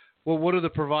 What do the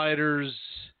providers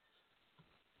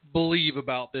believe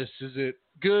about this? Is it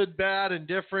good, bad,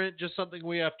 indifferent, just something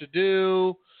we have to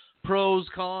do? Pros,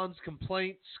 cons,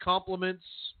 complaints, compliments?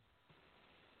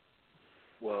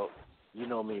 Well, you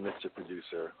know me, Mr.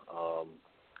 Producer.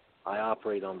 I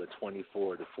operate on the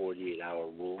 24 to 48-hour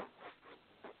rule.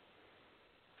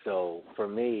 So for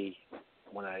me,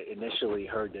 when I initially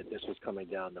heard that this was coming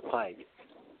down the pike,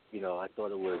 I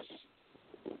thought it was,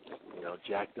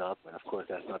 jacked up. And, of course,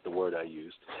 that's not the word I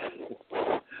used.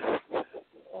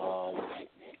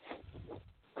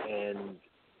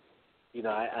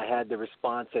 I had the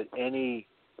response that any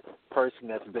person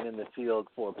that's been in the field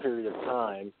for a period of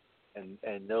time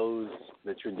and knows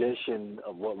the tradition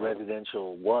of what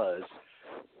residential was,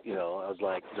 I was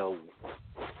like,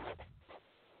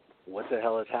 what the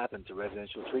hell has happened to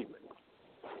residential treatment?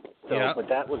 So, yeah. But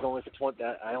that was only for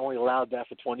I only allowed that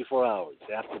for 24 hours.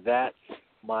 After that,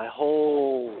 my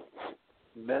whole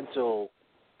mental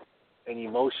and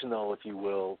emotional, if you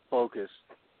will, focus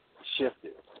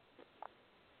shifted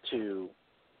to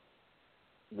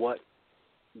what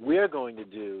we're going to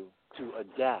do to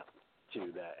adapt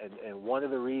to that. And one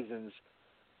of the reasons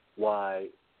why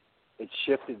it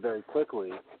shifted very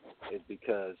quickly is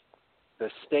because the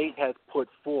state has put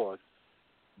forth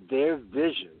their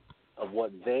vision of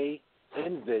what they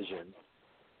envision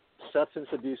substance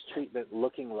abuse treatment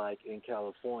looking like in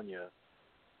California,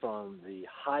 from the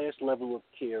highest level of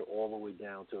care all the way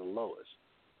down to the lowest.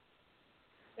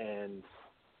 And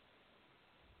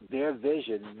their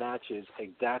vision matches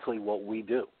exactly what we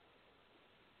do.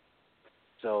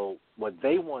 So what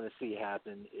they want to see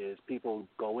happen is people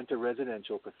go into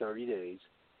residential for 30 days,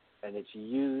 and it's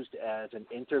used as an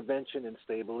intervention and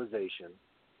stabilization.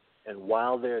 And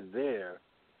while they're there,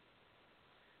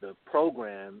 the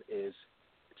program is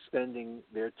spending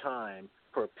their time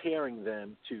preparing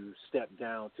them to step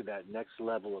down to that next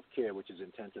level of care, which is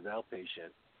intensive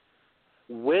outpatient,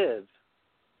 with,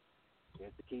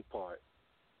 here's the key part,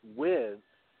 with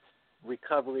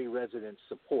recovery resident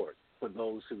support for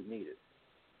those who need it.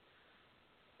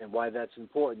 And why that's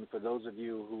important, for those of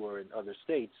you who are in other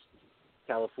states,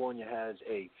 California has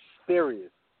a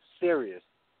serious, serious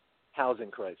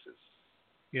housing crisis.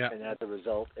 Yeah. And as a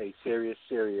result, a serious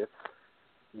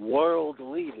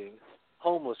world-leading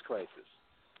homeless crisis.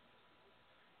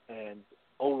 And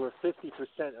over 50%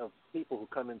 of people who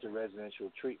come into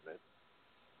residential treatment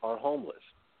are homeless.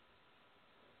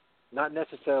 Not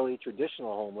necessarily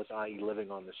traditional homeless, i.e.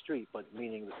 living on the street, but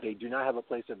meaning that they do not have a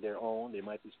place of their own. They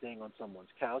might be staying on someone's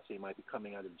couch. They might be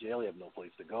coming out of jail. They have no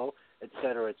place to go, et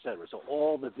cetera, et cetera. So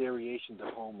all the variations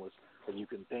of homeless that you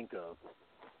can think of,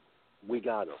 we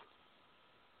got them.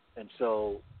 And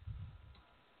so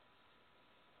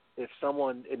if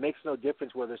someone, it makes no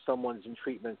difference whether someone's in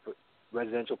treatment for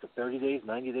residential for 30 days,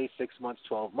 90 days, 6 months,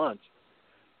 12 months.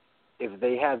 If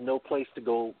they have no place to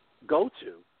go to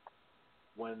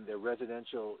when their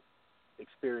residential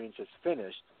experience is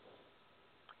finished,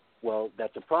 well,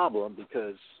 that's a problem,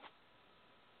 because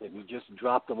if you just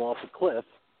drop them off a cliff,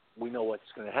 we know what's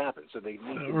going to happen. So they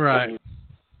need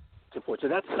support. So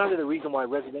that's kind of the reason why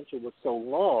residential was so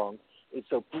long, is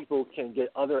so people can get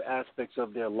other aspects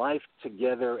of their life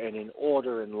together and in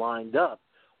order and lined up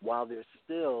while they're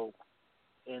still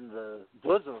in the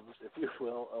bosoms, if you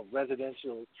will, of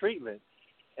residential treatment.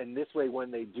 And this way,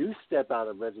 when they do step out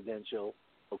of residential,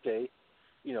 okay,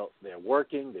 you know, they're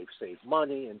working, they've saved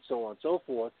money, and so on and so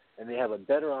forth, and they have a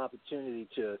better opportunity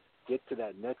to get to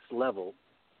that next level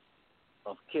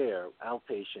of care,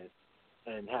 outpatient,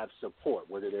 and have support,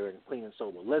 whether they're in clean and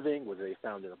sober living, whether they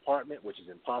found an apartment, which is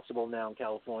impossible now in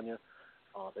California,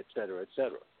 et cetera, et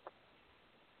cetera.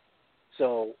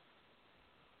 So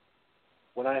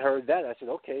when I heard that, I said,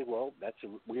 okay, well,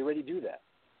 we already do that.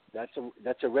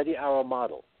 That's already our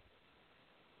model.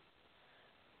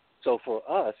 So for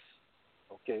us,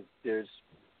 okay, there's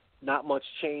not much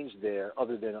change there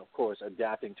other than, of course,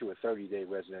 adapting to a 30-day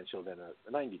residential than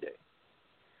a 90-day.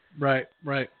 Right,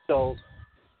 right. So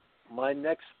my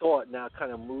next thought now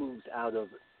kind of moves out of,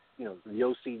 you know,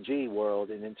 the OCG world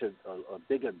and into a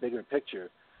bigger picture,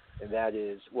 and that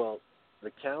is, well,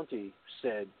 the county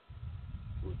said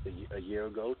a year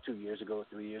ago, 2 years ago,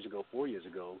 3 years ago, 4 years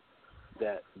ago,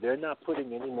 that they're not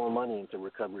putting any more money into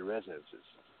recovery residences.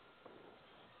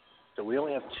 So we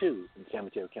only have two in San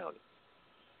Mateo County.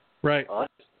 Right. Us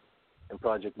and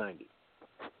Project 90.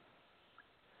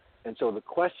 And so the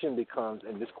question becomes,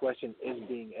 and this question is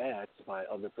being asked by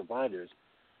other providers,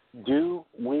 do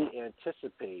we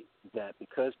anticipate that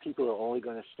because people are only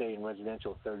going to stay in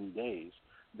residential 30 days,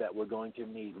 that we're going to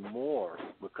need more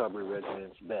recovery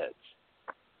residence beds?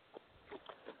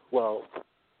 Well,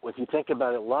 if you think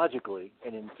about it logically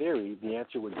and in theory, the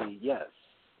answer would be yes.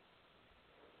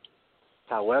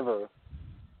 However,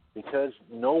 because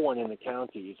no one in the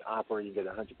county is operating at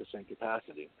 100%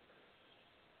 capacity,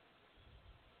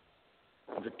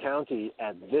 the county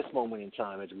at this moment in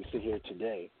time, as we sit here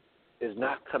today, is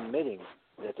not committing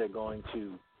that they're going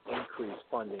to increase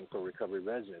funding for recovery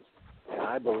residents. And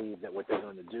I believe that what they're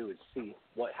going to do is see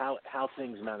how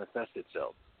things manifest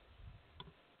itself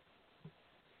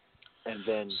and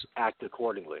then act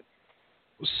accordingly.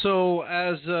 So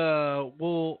as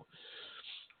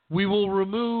we will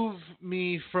remove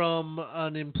me from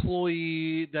an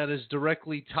employee that is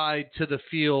directly tied to the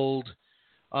field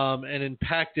and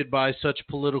impacted by such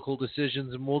political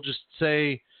decisions, and we'll just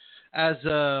say as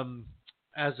a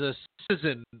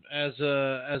citizen, as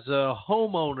a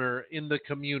homeowner in the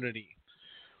community,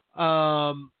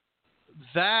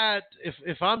 that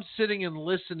if I'm sitting and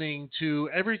listening to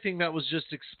everything that was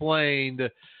just explained,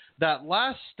 that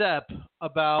last step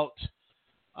about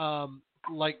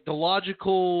like the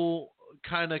logical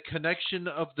kind of connection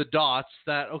of the dots,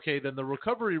 that okay, then the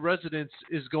recovery residence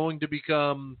is going to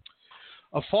become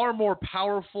a far more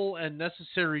powerful and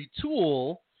necessary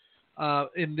tool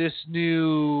in this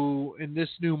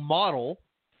new model,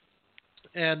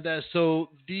 and so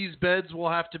these beds will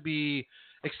have to be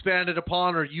expanded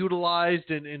upon or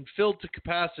utilized and filled to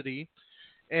capacity,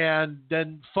 and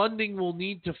then funding will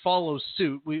need to follow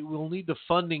suit. We will need the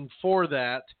funding for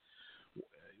that.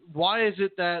 Why is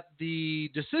it that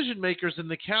the decision makers in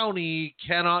the county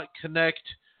cannot connect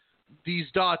these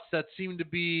dots that seem to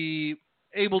be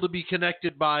able to be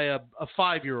connected by a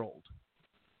 5-year-old?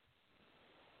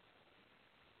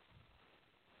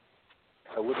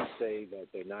 I wouldn't say that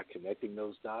they're not connecting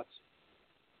those dots.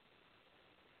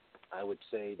 I would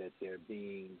say that they're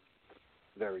being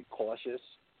very cautious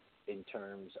in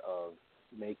terms of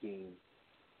making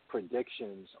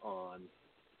predictions on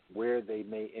where they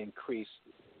may increase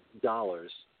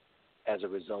dollars as a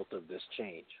result of this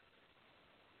change.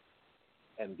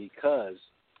 And because,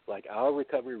 like, our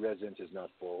recovery residence is not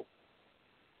full,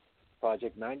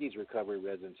 Project 90's recovery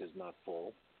residence is not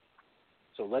full.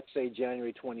 So let's say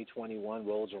January 2021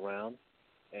 rolls around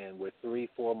and we're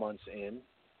 3-4 months in,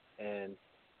 and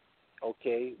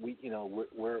okay,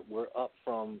 we're up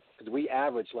from, because we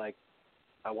average, like,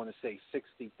 I want to say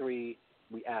 63.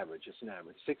 We average, it's an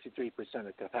average, 63%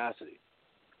 of capacity.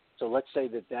 So let's say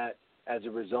that as a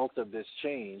result of this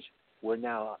change, we're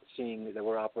now seeing that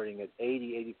we're operating at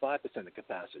 85% of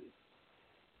capacity.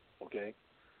 Okay?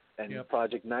 And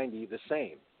Project 90, the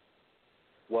same.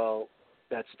 Well,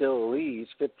 that still leaves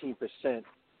 15%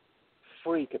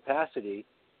 free capacity,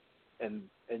 and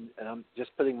I'm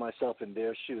just putting myself in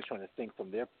their shoes, trying to think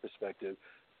from their perspective.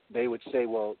 They would say,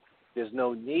 well, there's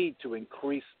no need to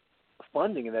increase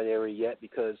funding in that area yet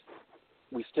because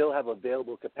we still have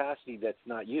available capacity that's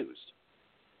not used.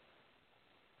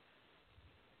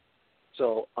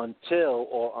 So until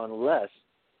or unless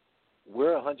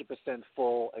we're 100%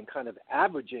 full and kind of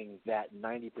averaging that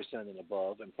 90% and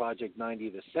above, and Project 90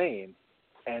 the same,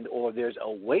 and or there's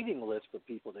a waiting list for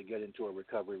people to get into a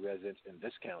recovery residence in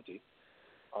this county,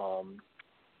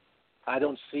 I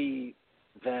don't see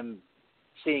them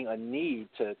seeing a need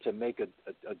to make a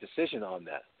decision on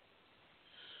that.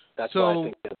 That's why I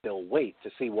think that they'll wait to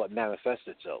see what manifests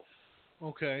itself.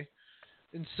 Okay.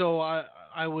 And so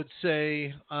I would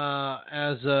say,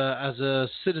 as a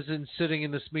citizen sitting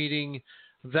in this meeting,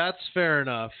 that's fair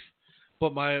enough.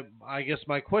 But I guess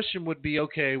my question would be,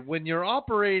 okay, when you're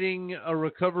operating a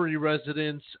recovery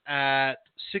residence at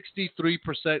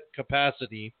 63%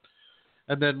 capacity,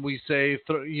 and then we say,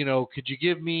 could you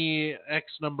give me X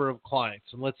number of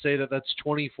clients? And let's say that that's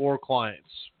 24 clients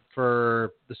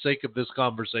for the sake of this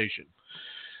conversation.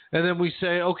 And then we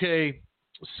say, okay,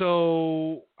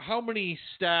 so how many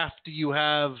staff do you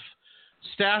have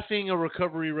staffing a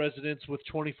recovery residence with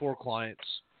 24 clients?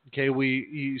 Okay,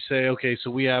 you say, okay, so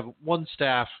we have one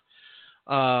staff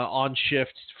on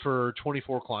shift for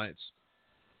 24 clients.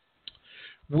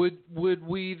 Would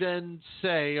we then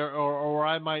say, or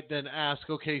I might then ask,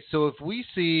 okay, so if we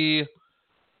see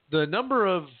the number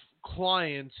of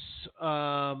clients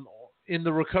in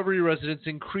the recovery residence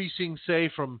increasing, say,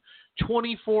 from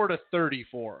 24 to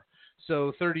 34,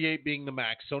 so 38 being the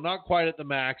max, so not quite at the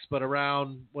max, but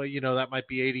around, that might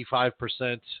be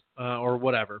 85% or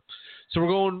whatever. So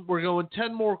we're going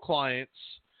 10 more clients,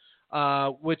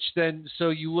 which then, so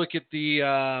you look at the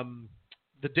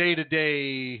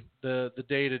day-to-day, the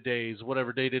day-to-days,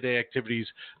 whatever day-to-day activities,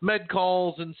 med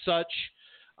calls and such,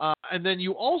 and then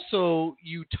you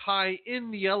tie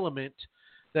in the element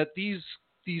that these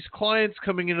clients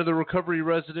coming into the recovery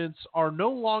residence are no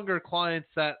longer clients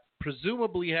that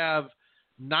presumably have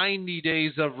 90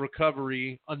 days of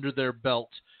recovery under their belt.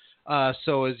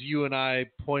 So as you and I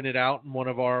pointed out in one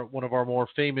of our more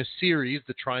famous series,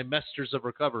 the trimesters of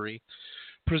recovery,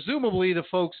 presumably the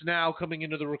folks now coming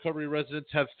into the recovery residence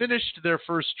have finished their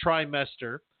first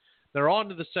trimester. They're on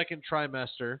to the second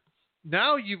trimester.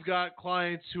 Now you've got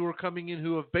clients who are coming in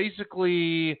who have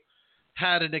basically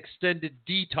had an extended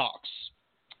detox,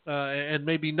 and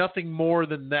maybe nothing more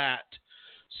than that.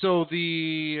 So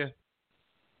the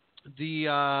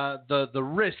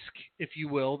risk, if you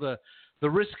will, the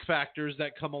risk factors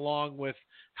that come along with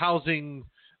housing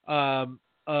 10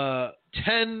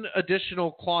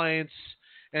 additional clients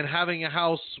and having a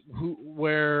house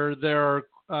where there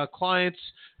are clients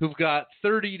who've got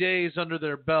 30 days under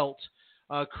their belt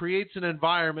creates an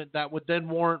environment that would then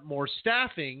warrant more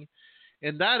staffing,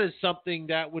 and that is something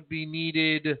that would be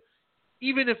needed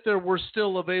even if there were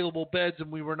still available beds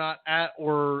and we were not at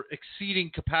or exceeding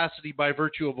capacity by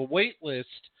virtue of a wait list,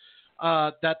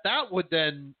 that would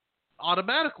then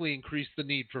automatically increase the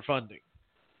need for funding.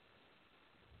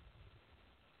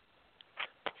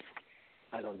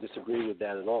 I don't disagree with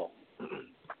that at all.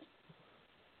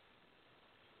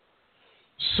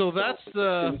 So that's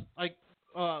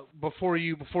before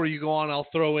you go on, I'll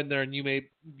throw in there, and you may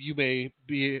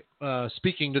be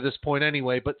speaking to this point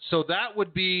anyway. But so that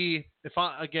would be if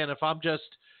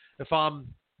I'm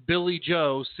Billy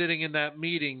Joe sitting in that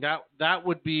meeting, that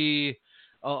would be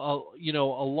a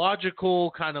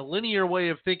logical kind of linear way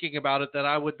of thinking about it. That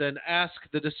I would then ask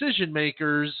the decision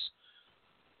makers,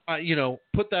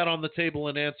 put that on the table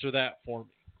and answer that for me.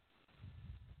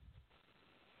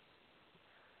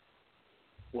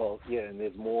 Well, yeah, and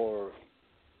there's more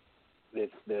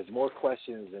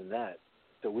questions than that.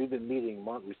 So we've been meeting.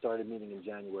 We started meeting in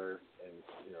January, and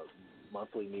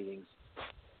monthly meetings,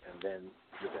 and then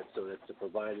so that's the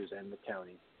providers and the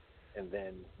county, and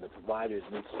then the providers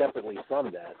meet separately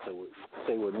from that. So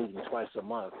say we're meeting twice a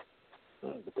month,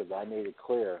 because I made it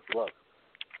clear. Look,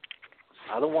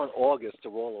 I don't want August to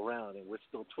roll around and we're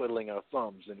still twiddling our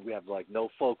thumbs and we have no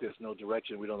focus, no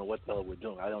direction. We don't know what the hell we're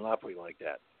doing. I don't operate like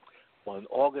that. When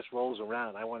August rolls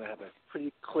around, I want to have a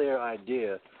pretty clear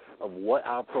idea of what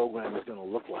our program is going to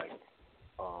look like.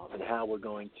 and how we're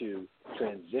going to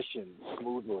transition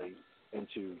smoothly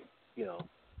into,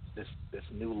 this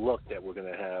new look that we're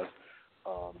going to have,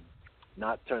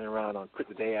 not turning around on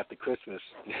the day after Christmas.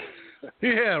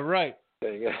 Yeah, right.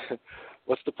 Saying,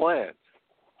 what's the plan?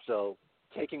 So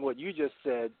taking what you just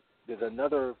said, there's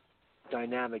another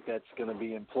dynamic that's going to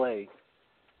be in play,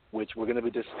 which we're going to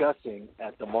be discussing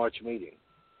at the March meeting,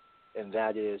 and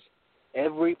that is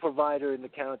every provider in the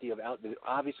county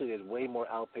obviously there's way more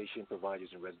outpatient providers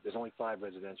there's only 5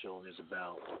 residential, and there's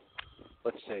about,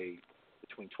 let's say,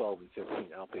 between 12 and 15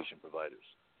 outpatient providers.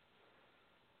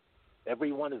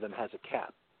 Every one of them has a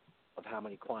cap of how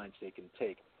many clients they can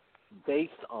take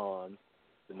based on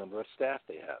the number of staff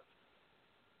they have.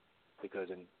 Because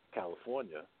in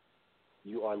California,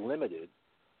 you are limited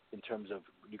in terms of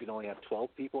you can only have 12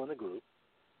 people in a group.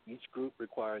 Each group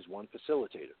requires 1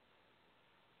 facilitator.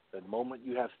 The moment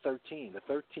you have 13,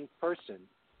 the 13th person,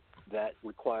 that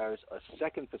requires a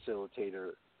second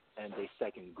facilitator and a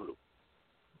second group.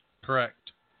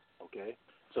 Correct. Okay?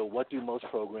 So what do most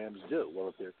programs do?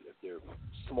 Well, if they're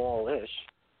small-ish,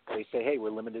 they say, hey,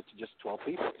 we're limited to just 12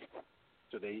 people.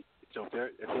 So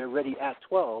if they're ready at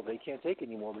 12, they can't take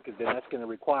any more because then that's going to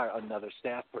require another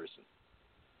staff person.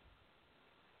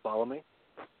 Follow me?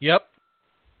 Yep.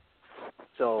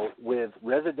 So with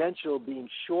residential being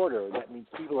shorter, that means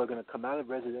people are going to come out of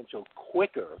residential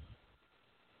quicker,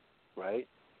 right?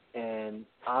 And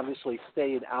obviously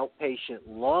stay in outpatient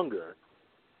longer.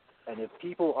 And if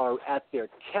people are at their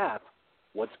cap,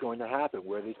 what's going to happen?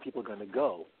 Where are these people going to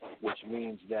go? Which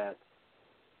means that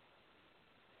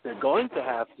they're going to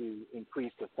have to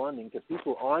increase the funding because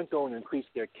people aren't going to increase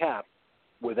their cap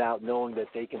without knowing that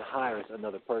they can hire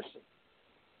another person.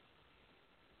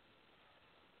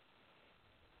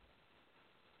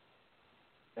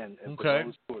 And okay.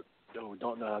 For those who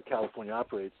don't know how California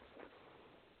operates,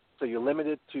 so you're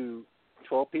limited to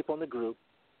 12 people in the group.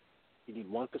 You need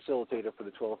 1 facilitator for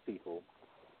the 12 people.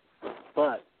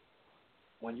 But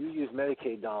when you use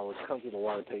Medicaid dollars, it comes with a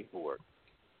lot of paperwork.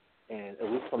 And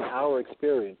at least from our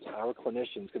experience, our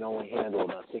clinicians can only handle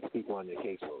about 6 people on their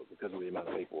caseload because of the amount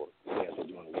of paperwork they have to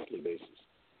do on a weekly basis.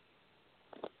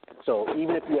 So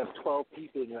even if you have 12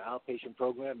 people in your outpatient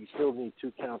program, you still need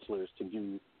 2 counselors to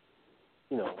do,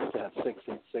 to have 6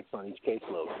 and 6 on each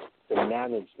caseload to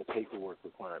manage the paperwork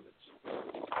requirements,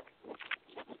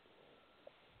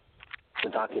 the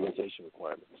documentation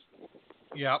requirements.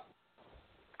 Yep.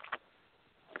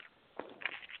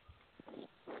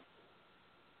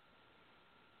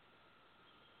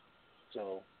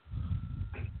 So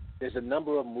there's a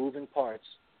number of moving parts,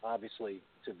 obviously,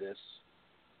 to this,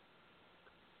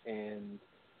 and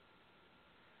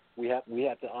we have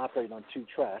to operate on 2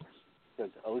 tracks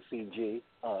because OCG,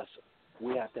 us,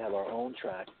 we have to have our own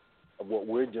track of what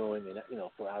we're doing, and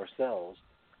for ourselves,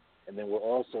 and then we're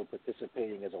also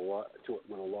participating with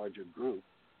a larger group,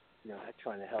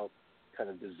 trying to help kind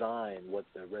of design what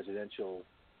the residential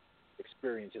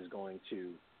experience is going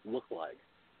to look like.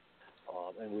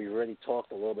 And we already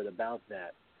talked a little bit about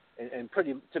that. And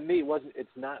to me, it's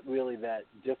not really that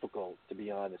difficult, to be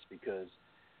honest, because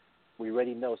we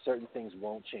already know certain things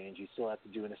won't change. You still have to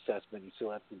do an assessment. You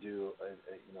still have to do,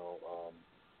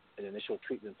 an initial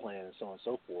treatment plan and so on and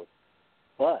so forth.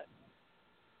 But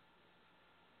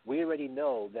we already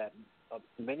know that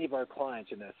many of our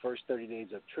clients in that first 30 days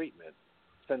of treatment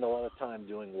spend a lot of time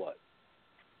doing what?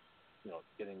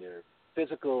 Getting their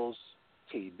physicals,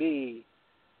 TB,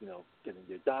 getting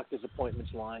their doctor's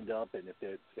appointments lined up, and if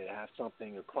they have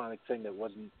something, a chronic thing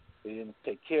they didn't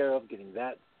take care of, getting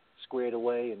that squared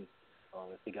away, and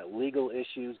if they got legal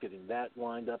issues, getting that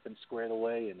lined up and squared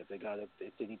away, and if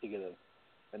they need to get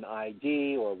an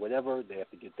ID or whatever, they have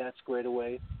to get that squared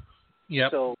away.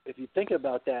 Yep. So if you think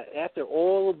about that, after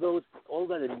all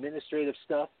that administrative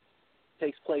stuff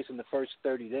takes place in the first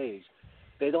 30 days,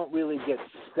 they don't really get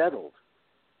settled.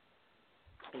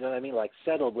 You know what I mean? Like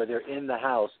settled where they're in the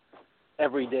house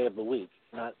every day of the week.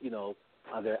 Not,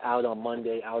 they're out on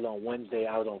Monday, out on Wednesday,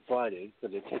 out on Friday,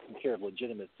 because they're taking care of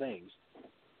legitimate things.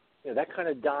 That kind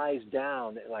of dies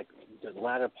down at like the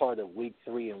latter part of week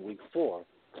 3 and week 4.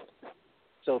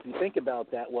 So if you think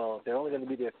about that, well, if they're only going to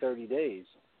be there 30 days,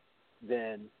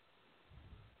 then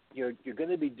you're going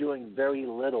to be doing very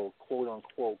little, quote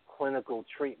unquote, clinical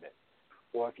treatment.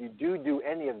 Or if you do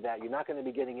any of that, you're not going to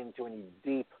be getting into any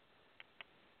deep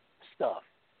stuff.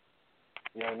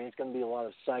 You know what I mean? It's going to be a lot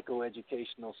of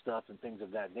psychoeducational stuff and things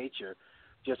of that nature,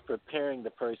 just preparing the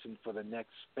person for the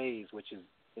next phase, which is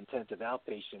intensive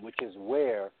outpatient, which is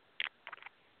where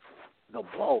the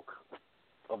bulk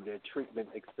of their treatment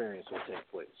experience will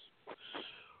take place.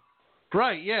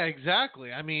 Right. Yeah.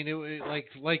 Exactly. I mean,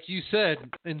 like you said,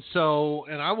 and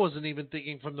I wasn't even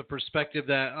thinking from the perspective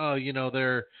that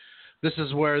this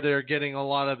is where they're getting a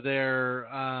lot of their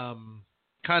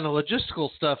kind of logistical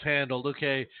stuff handled.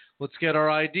 Okay, let's get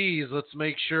our IDs. Let's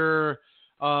make sure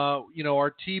our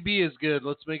TB is good.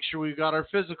 Let's make sure we've got our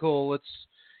physical. Let's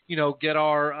get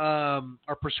our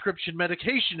prescription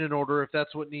medication in order if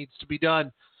that's what needs to be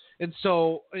done. And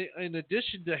so, in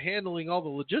addition to handling all the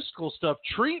logistical stuff,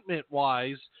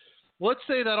 treatment-wise, let's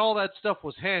say that all that stuff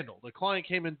was handled. The client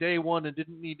came in day one and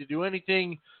didn't need to do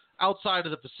anything outside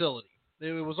of the facility.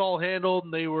 It was all handled,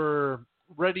 and they were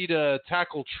ready to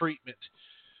tackle treatment.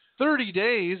 30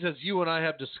 days, as you and I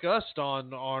have discussed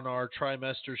on our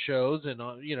trimester shows, and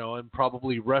and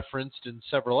probably referenced in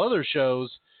several other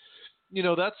shows,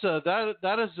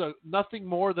 that is nothing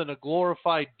more than a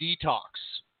glorified detox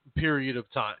period of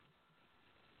time.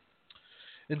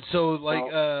 And so,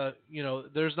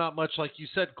 there's not much, like you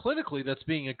said, clinically that's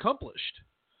being accomplished.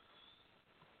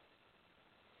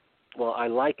 Well, I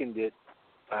likened it.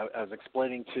 I was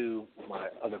explaining to my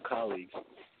other colleagues.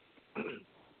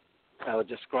 I was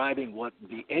describing what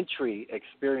the entry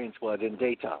experience was in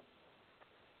daytime.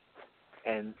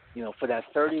 And, for that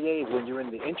 30 days when you're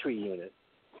in the entry unit,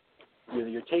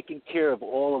 you're taking care of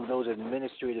all of those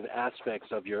administrative aspects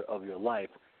of your life,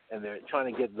 and they're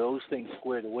trying to get those things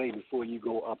squared away before you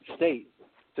go upstate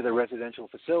to the residential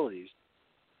facilities,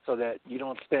 so that you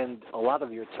don't spend a lot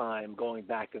of your time going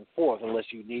back and forth unless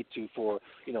you need to for,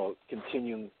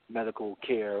 continuing medical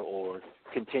care or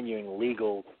continuing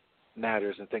legal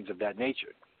matters and things of that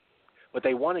nature. But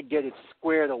they want to get it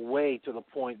squared away to the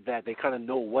point that they kind of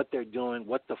know what they're doing,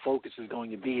 what the focus is going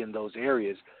to be in those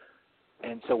areas.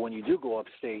 And so when you do go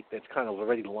upstate, that's kind of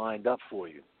already lined up for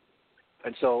you.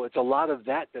 And so it's a lot of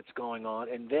that that's going on,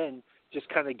 and then just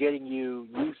kind of getting you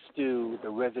used to the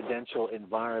residential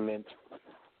environment,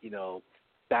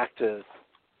 back to,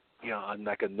 on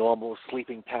like a normal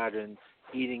sleeping pattern,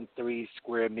 eating 3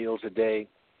 square meals a day.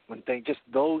 Just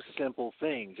those simple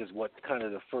things is what kind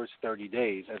of the first 30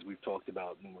 days, as we've talked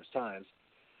about numerous times,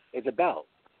 is about.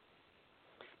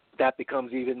 That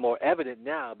becomes even more evident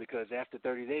now because after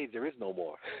 30 days, there is no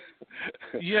more.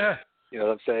 Yeah. You know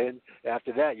what I'm saying?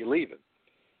 After that, you're leaving.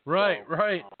 Right,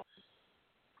 right.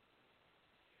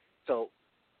 So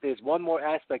there's one more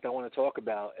aspect I want to talk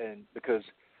about, and because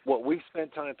what we've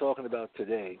spent time talking about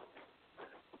today,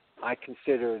 I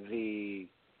consider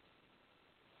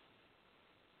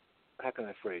how can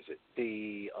I phrase it?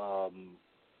 The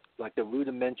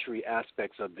rudimentary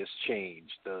aspects of this change,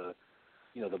 the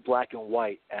black and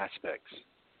white aspects,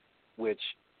 which,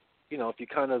 if you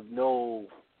kind of know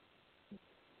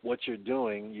what you're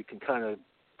doing, you can kind of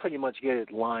pretty much get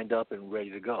it lined up and ready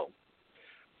to go.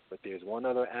 But there's one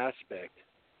other aspect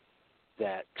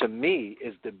that, to me,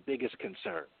 is the biggest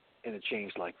concern in a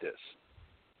change like this,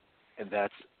 and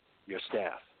that's your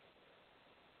staff.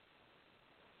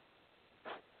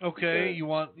 Okay,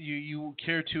 you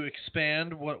care to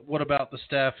expand? What about the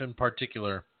staff in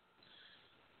particular?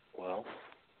 Well,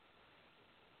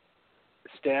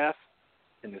 staff,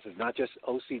 and this is not just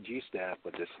OCG staff,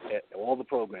 but all the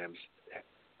programs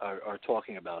are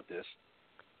talking about this,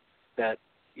 that,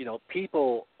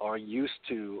 people are used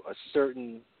to a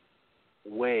certain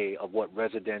way of what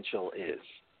residential is.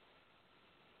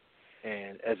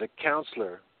 And as a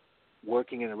counselor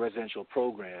working in a residential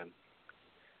program,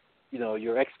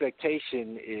 your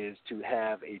expectation is to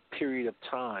have a period of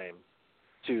time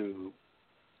to,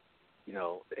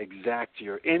 exact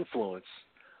your influence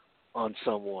on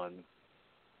someone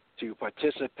to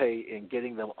participate in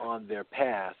getting them on their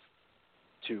path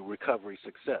to recovery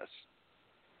success.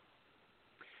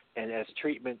 And as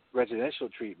residential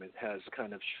treatment has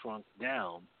kind of shrunk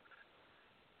down,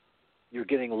 you're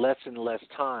getting less and less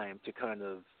time to kind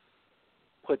of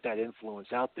put that influence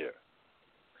out there.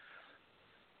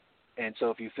 And so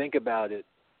if you think about it,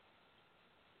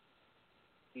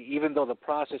 even though the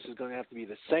process is going to have to be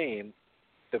the same,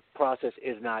 the process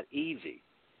is not easy.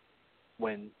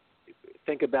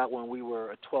 Think about when we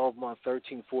were a 12-month,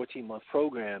 13, 14-month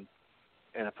program,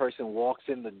 and a person walks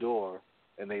in the door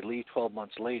and they leave 12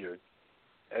 months later.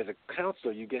 As a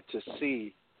counselor, you get to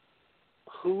see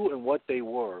who and what they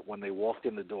were when they walked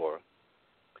in the door,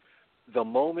 the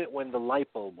moment when the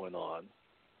light bulb went on,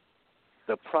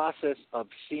 the process of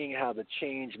seeing how the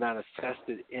change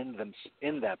manifested in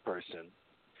that person,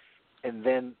 and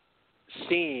then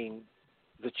seeing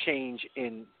the change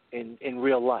in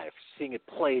real life, seeing it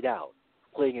played out,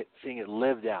 seeing it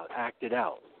lived out, acted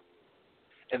out,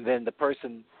 and then the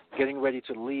person getting ready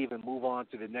to leave and move on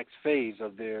to the next phase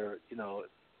of their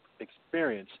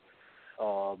experience.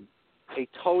 A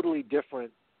totally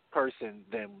different person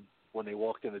than when they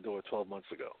walked in the door 12 months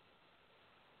ago.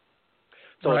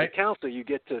 So Right. as a counselor, you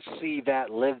get to see that,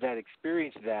 live that,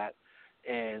 experience that,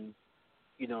 and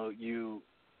you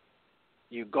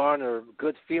garner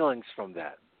good feelings from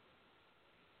that.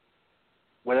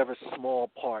 Whatever small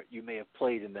part you may have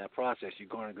played in that process, you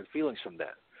garner good feelings from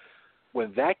that.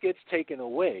 When that gets taken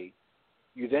away,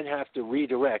 you then have to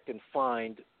redirect and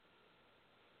find,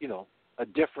 a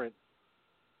different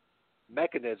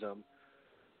mechanism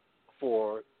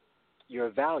for your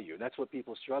value. And that's what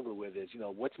people struggle with is,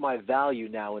 what's my value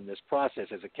now in this process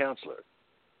as a counselor?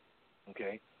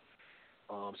 Okay?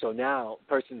 So now,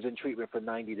 person's in treatment for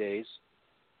 90 days,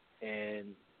 and,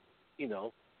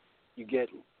 you get,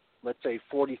 let's say,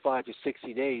 45 to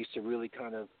 60 days to really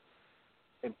kind of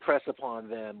impress upon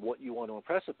them what you want to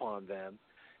impress upon them,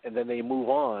 and then they move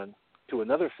on to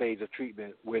another phase of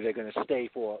treatment where they're going to stay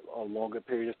for a longer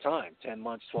period of time, 10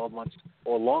 months, 12 months,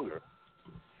 or longer.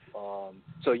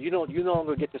 So you no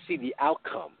longer get to see the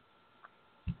outcome.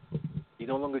 You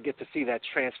no longer get to see that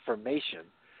transformation.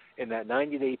 In that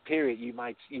 90-day period, you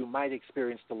might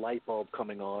experience the light bulb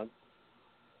coming on.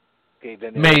 Okay,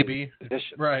 then maybe.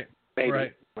 Right. Maybe.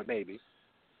 Right. But maybe.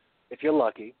 If you're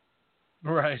lucky.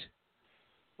 Right.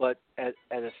 But at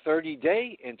a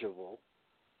 30-day interval,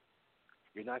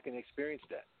 you're not going to experience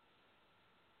that.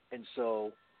 And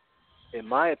so, in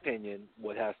my opinion,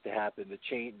 what has to happen,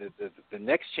 the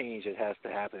next change that has to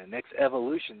happen, the next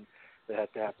evolution that has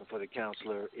to happen for the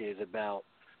counselor is about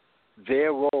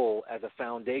their role as a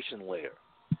foundation layer.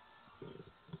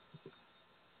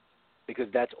 Because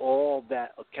that's all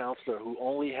that a counselor who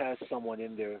only has someone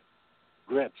in their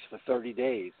grips for 30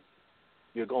 days,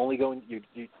 you're going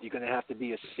to have to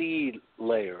be a seed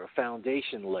layer, a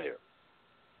foundation layer.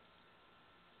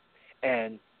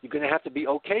 And you're going to have to be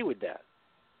okay with that.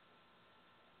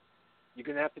 You're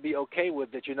going to have to be okay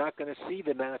with that you're not going to see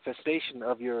the manifestation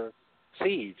of your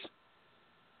seeds,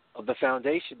 of the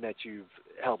foundation that you've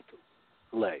helped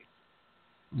lay.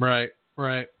 Right,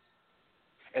 right.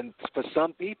 And for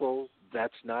some people,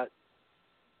 that's not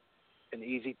an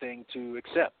easy thing to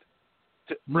accept.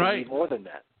 Right. Maybe more than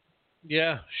that.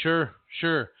 Yeah, sure.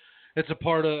 It's a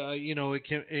part of,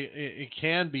 it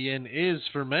can be and is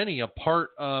for many a part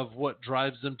of what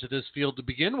drives them to this field to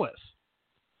begin with.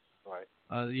 Right.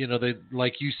 They,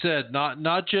 like you said,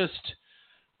 not just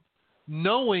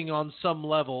knowing on some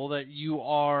level that you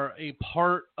are a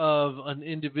part of an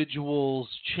individual's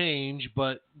change,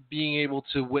 but being able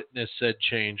to witness said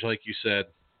change, like you said.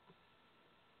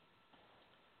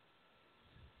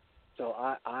 So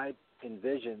I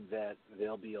envision that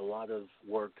there'll be a lot of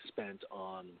work spent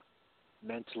on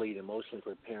mentally and emotionally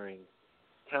preparing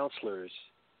counselors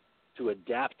to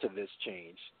adapt to this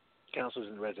change, counselors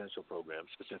in the residential program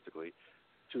specifically,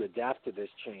 to adapt to this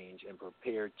change and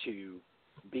prepare to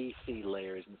be seed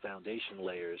layers and foundation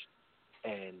layers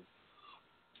and,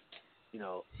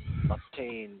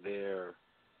 obtain their,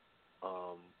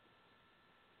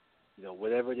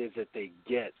 whatever it is that they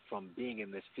get from being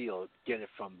in this field, get it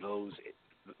from those,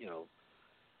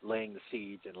 laying the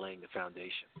seeds and laying the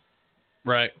foundation.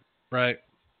 Right.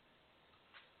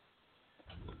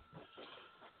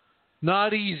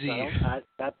 Not easy.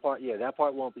 That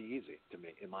part won't be easy to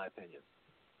me, in my opinion.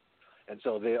 And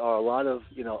so there are a lot of,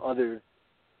 other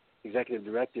executive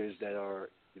directors that are,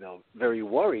 very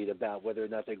worried about whether or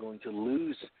not they're going to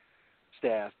lose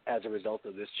staff as a result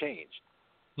of this change.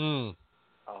 I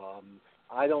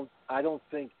don't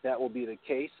think that will be the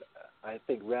case. I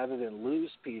think rather than lose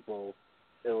people,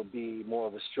 it'll be more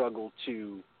of a struggle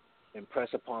to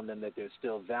impress upon them that there's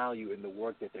still value in the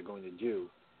work that they're going to do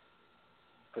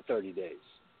for 30 days.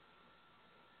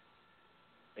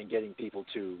 And getting people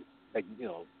to,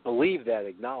 believe that,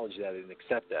 acknowledge that, and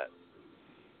accept that.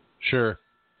 Sure.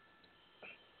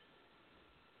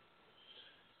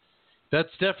 That's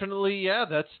definitely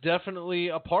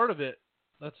a part of it.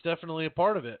 Because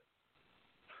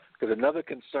another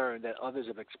concern that others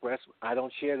have expressed, I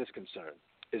don't share this concern,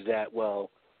 is that,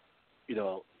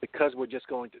 because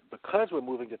we're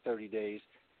moving to 30 days,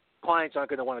 clients aren't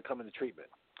going to want to come into treatment.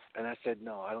 And I said,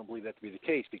 no, I don't believe that to be the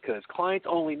case, because clients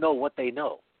only know what they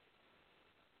know.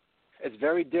 It's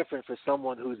very different for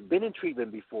someone who's been in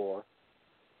treatment before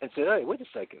and said, hey, wait a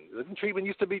second, didn't treatment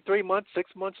used to be 3 months,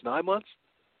 6 months, 9 months?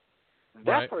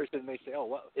 That Right. person may say, oh,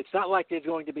 well, it's not like there's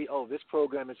going to be, this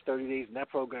program is 30 days and that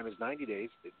program is 90 days.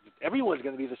 Everyone's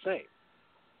going to be the same.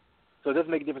 So it doesn't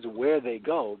make a difference where they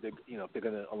go, they're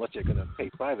going to, unless they're going to pay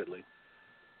privately.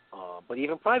 But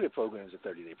even private programs are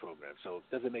 30-day programs, so it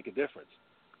doesn't make a difference.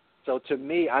 So to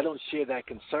me, I don't share that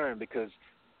concern because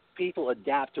people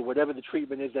adapt to whatever the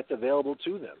treatment is that's available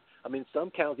to them. I mean, some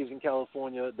counties in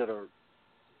California that are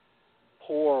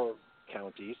poor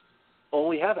counties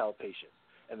only have outpatient,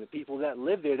 and the people that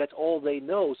live there, that's all they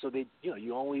know. So they,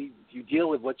 you deal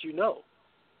with what you know.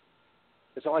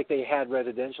 It's not like they had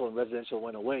residential and residential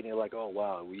went away, and they're like, oh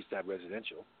wow, we used to have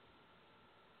residential.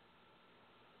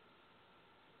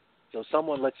 So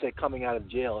someone, let's say, coming out of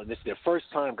jail, and this is their first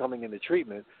time coming into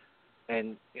treatment,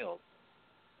 and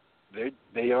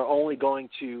they are only going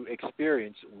to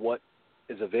experience what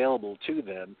is available to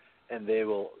them, and they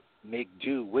will make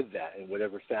do with that in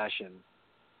whatever fashion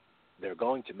they're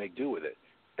going to make do with it.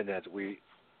 And as we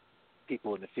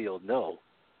people in the field know,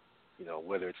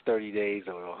 whether it's 30 days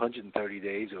or 130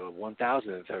 days or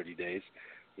 1,030 days,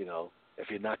 if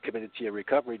you're not committed to your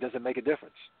recovery, it doesn't make a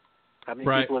difference. How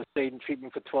many people have stayed in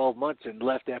treatment for 12 months and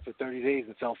left after 30 days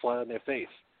and fell flat on their face?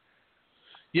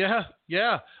 Yeah,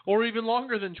 or even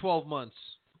longer than 12 months.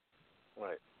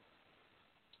 Right.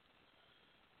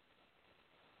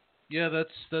 Yeah,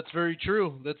 that's very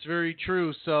true. That's very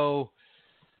true. So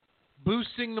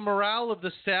boosting the morale of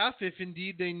the staff, if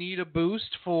indeed they need a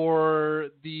boost for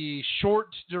the short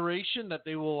duration that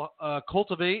they will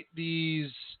cultivate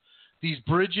these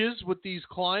bridges with these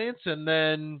clients, and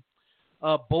then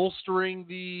bolstering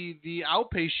the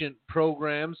outpatient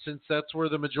program, since that's where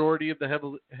the majority of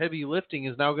the heavy lifting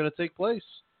is now going to take place.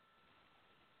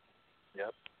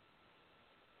 Yep.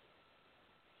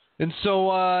 And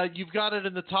so you've got it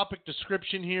in the topic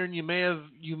description here, and you may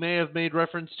have made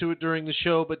reference to it during the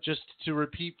show, but just to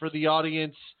repeat for the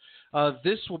audience,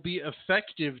 this will be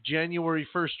effective January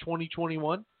 1st,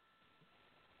 2021?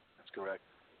 That's correct.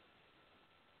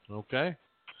 Okay.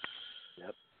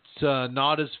 Yep. It's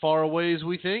not as far away as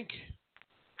we think.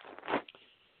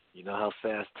 You know how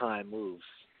fast time moves.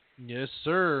 Yes,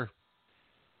 sir.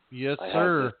 Yes,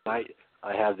 sir.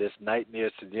 I have this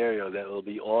nightmare scenario that will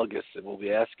be August, and we'll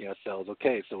be asking ourselves,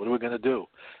 okay, so what are we going to do?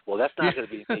 Well, that's not going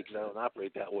to be me because I don't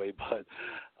operate that way, but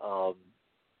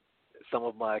some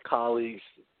of my colleagues,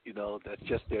 that's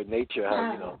just their nature.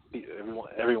 How,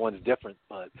 everyone's different,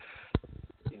 but,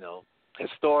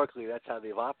 historically that's how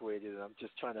they've operated, and I'm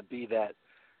just trying to be that,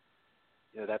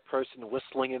 that person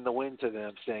whistling in the wind to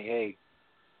them saying, hey,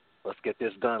 let's get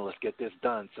this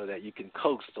done, so that you can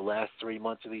coast the last 3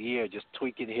 months of the year, just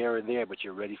tweaking here and there, but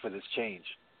you're ready for this change.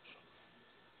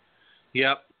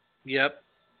 Yep.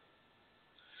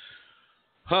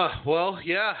 Well,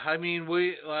 yeah, I mean,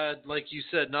 we, like you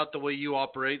said, not the way you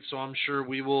operate, so I'm sure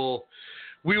we will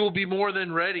be more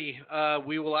than ready.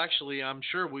 I'm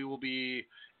sure we will be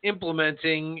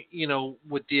implementing,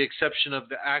 with the exception of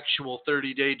the actual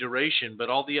 30-day duration, but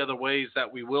all the other ways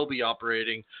that we will be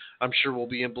operating, I'm sure we'll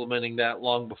be implementing that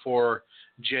long before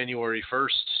January 1st,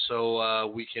 so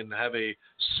we can have a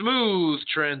smooth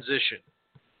transition.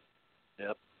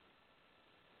 Yep.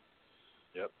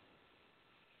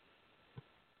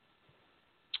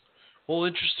 Well,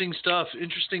 interesting stuff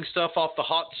off the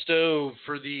hot stove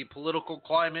for the political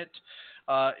climate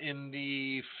in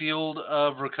the field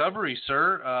of recovery,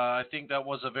 sir. I think that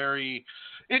was a very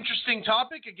interesting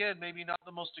topic. Again, maybe not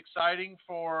the most exciting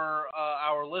for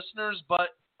our listeners, but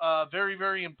very,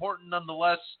 very important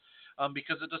nonetheless,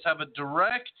 because it does have a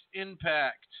direct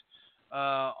impact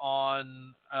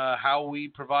on how we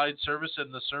provide service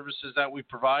and the services that we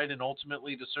provide, and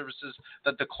ultimately the services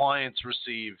that the clients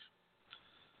receive.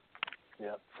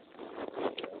 Yeah,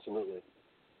 absolutely.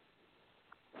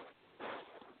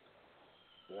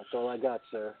 That's all I got,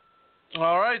 sir.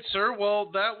 All right, sir. Well,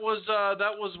 that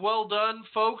was well done,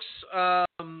 folks.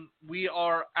 We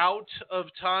are out of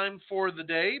time for the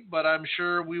day, but I'm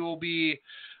sure we will be.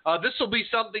 This will be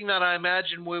something that I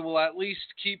imagine we will at least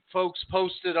keep folks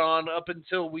posted on up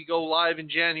until we go live in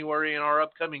January in our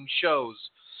upcoming shows.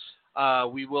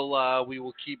 We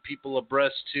will keep people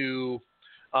abreast to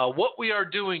what we are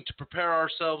doing to prepare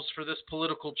ourselves for this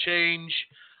political change.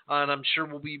 And I'm sure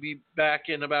we'll be back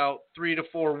in about 3 to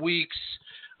 4 weeks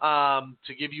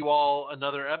to give you all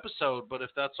another episode. But if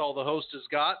that's all the host has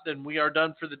got, then we are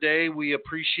done for the day. We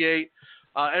appreciate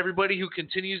everybody who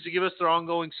continues to give us their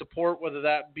ongoing support, whether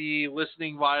that be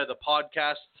listening via the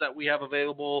podcasts that we have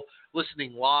available,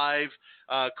 listening live,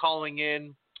 calling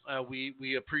in.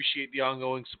 We appreciate the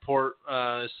ongoing support.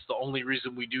 It's the only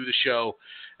reason we do the show.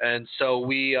 And so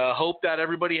we hope that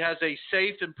everybody has a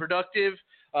safe and productive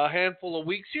handful of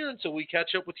weeks here until we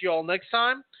catch up with you all next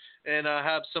time, and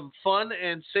have some fun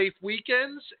and safe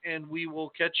weekends, and we will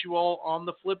catch you all on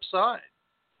the flip side.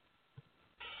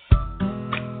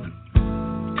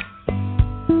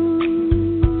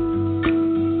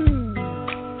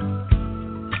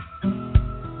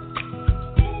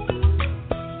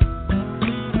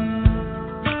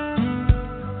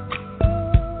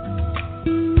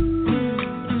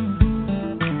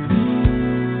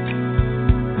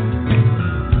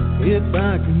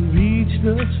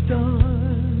 the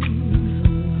stars,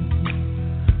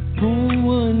 pull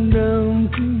one down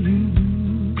for you,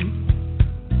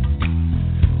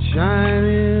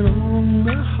 shining on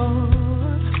my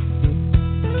heart,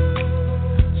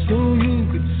 so you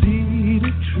could see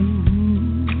the truth.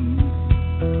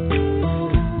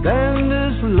 Then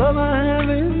this love I have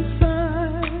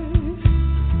inside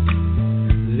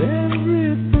is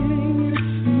everything it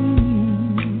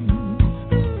seems,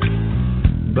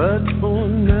 but for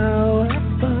now I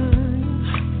find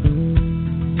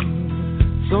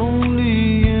it's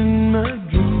only in my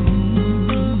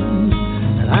dreams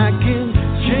that I can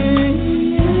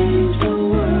change the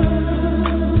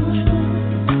world.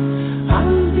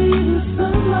 I'll be the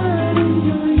sunlight in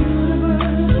your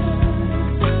universe.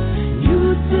 You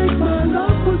would take my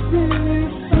love for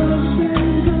serious,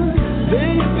 something good.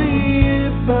 Baby,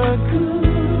 if I could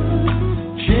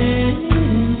change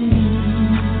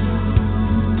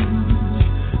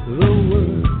the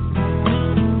world.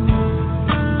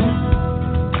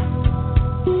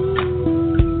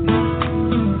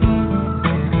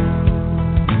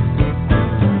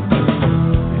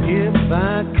 If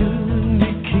I could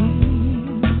be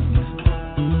king,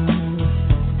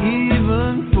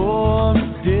 even for a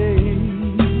day,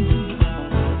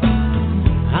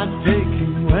 I'd take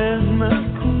you as my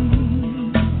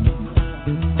queen.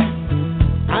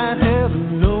 I'd have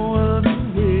no other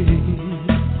way.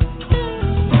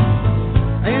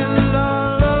 And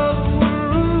our love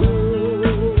will rule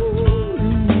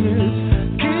in this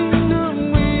kingdom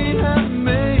we have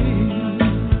made.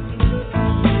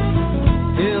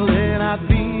 Till then I'd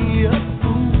be a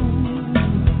fool,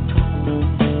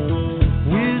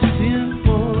 wishing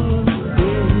for the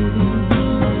day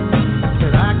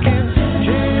that I can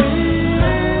change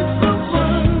the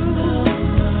world.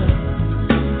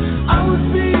 I would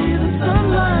be the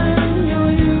sunlight in your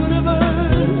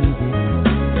universe.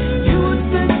 You would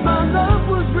think my love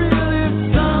was real if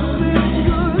something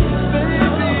good.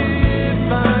 Baby,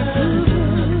 if I could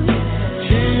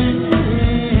change the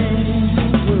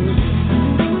world.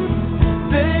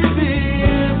 Baby,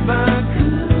 if I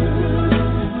could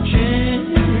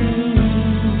change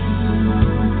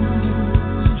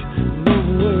the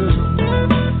world.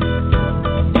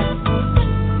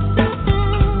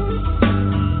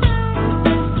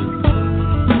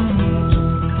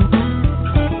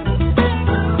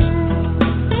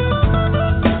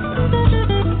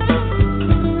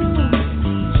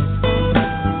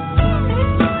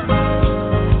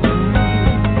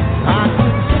 I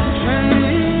could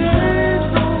change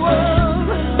the world.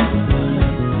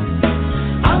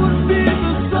 I would be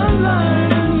the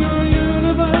sunlight in your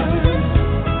universe.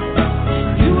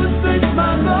 You would think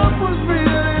my love was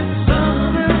really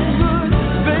something good.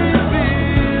 Baby,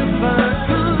 if I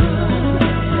could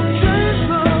change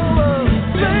the world.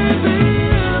 Baby,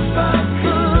 if I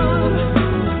could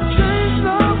change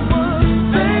the world.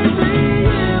 Baby,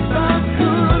 if I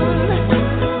could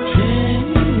change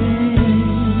the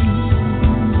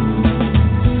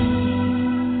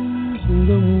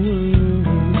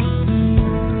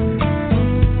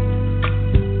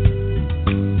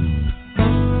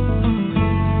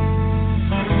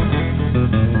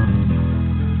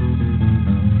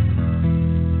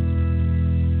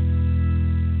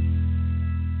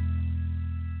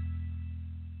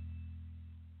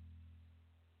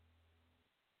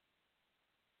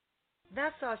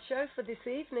That's our show for this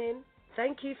evening.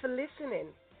 Thank you for listening.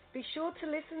 Be sure to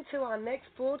listen to our next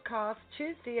broadcast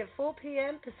Tuesday at 4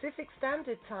 p.m. Pacific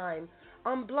Standard Time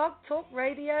on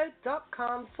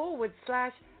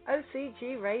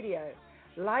blogtalkradio.com/OCG Radio.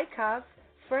 Like us,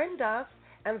 friend us,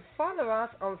 and follow us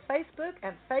on Facebook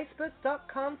at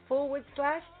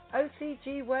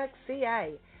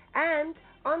facebook.com/OCGWorkCA and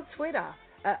on Twitter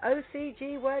at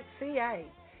OCGWorkCA.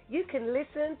 You can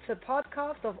listen to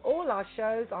podcasts of all our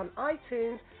shows on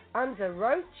iTunes under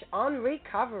Roach on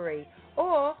Recovery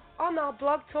or on our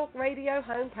Blog Talk Radio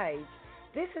homepage.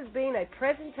 This has been a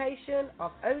presentation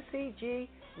of OCG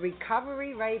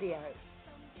Recovery Radio.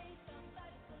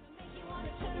 You wanna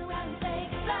turn around and say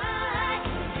goodbye.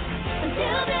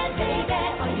 Until then,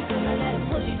 baby,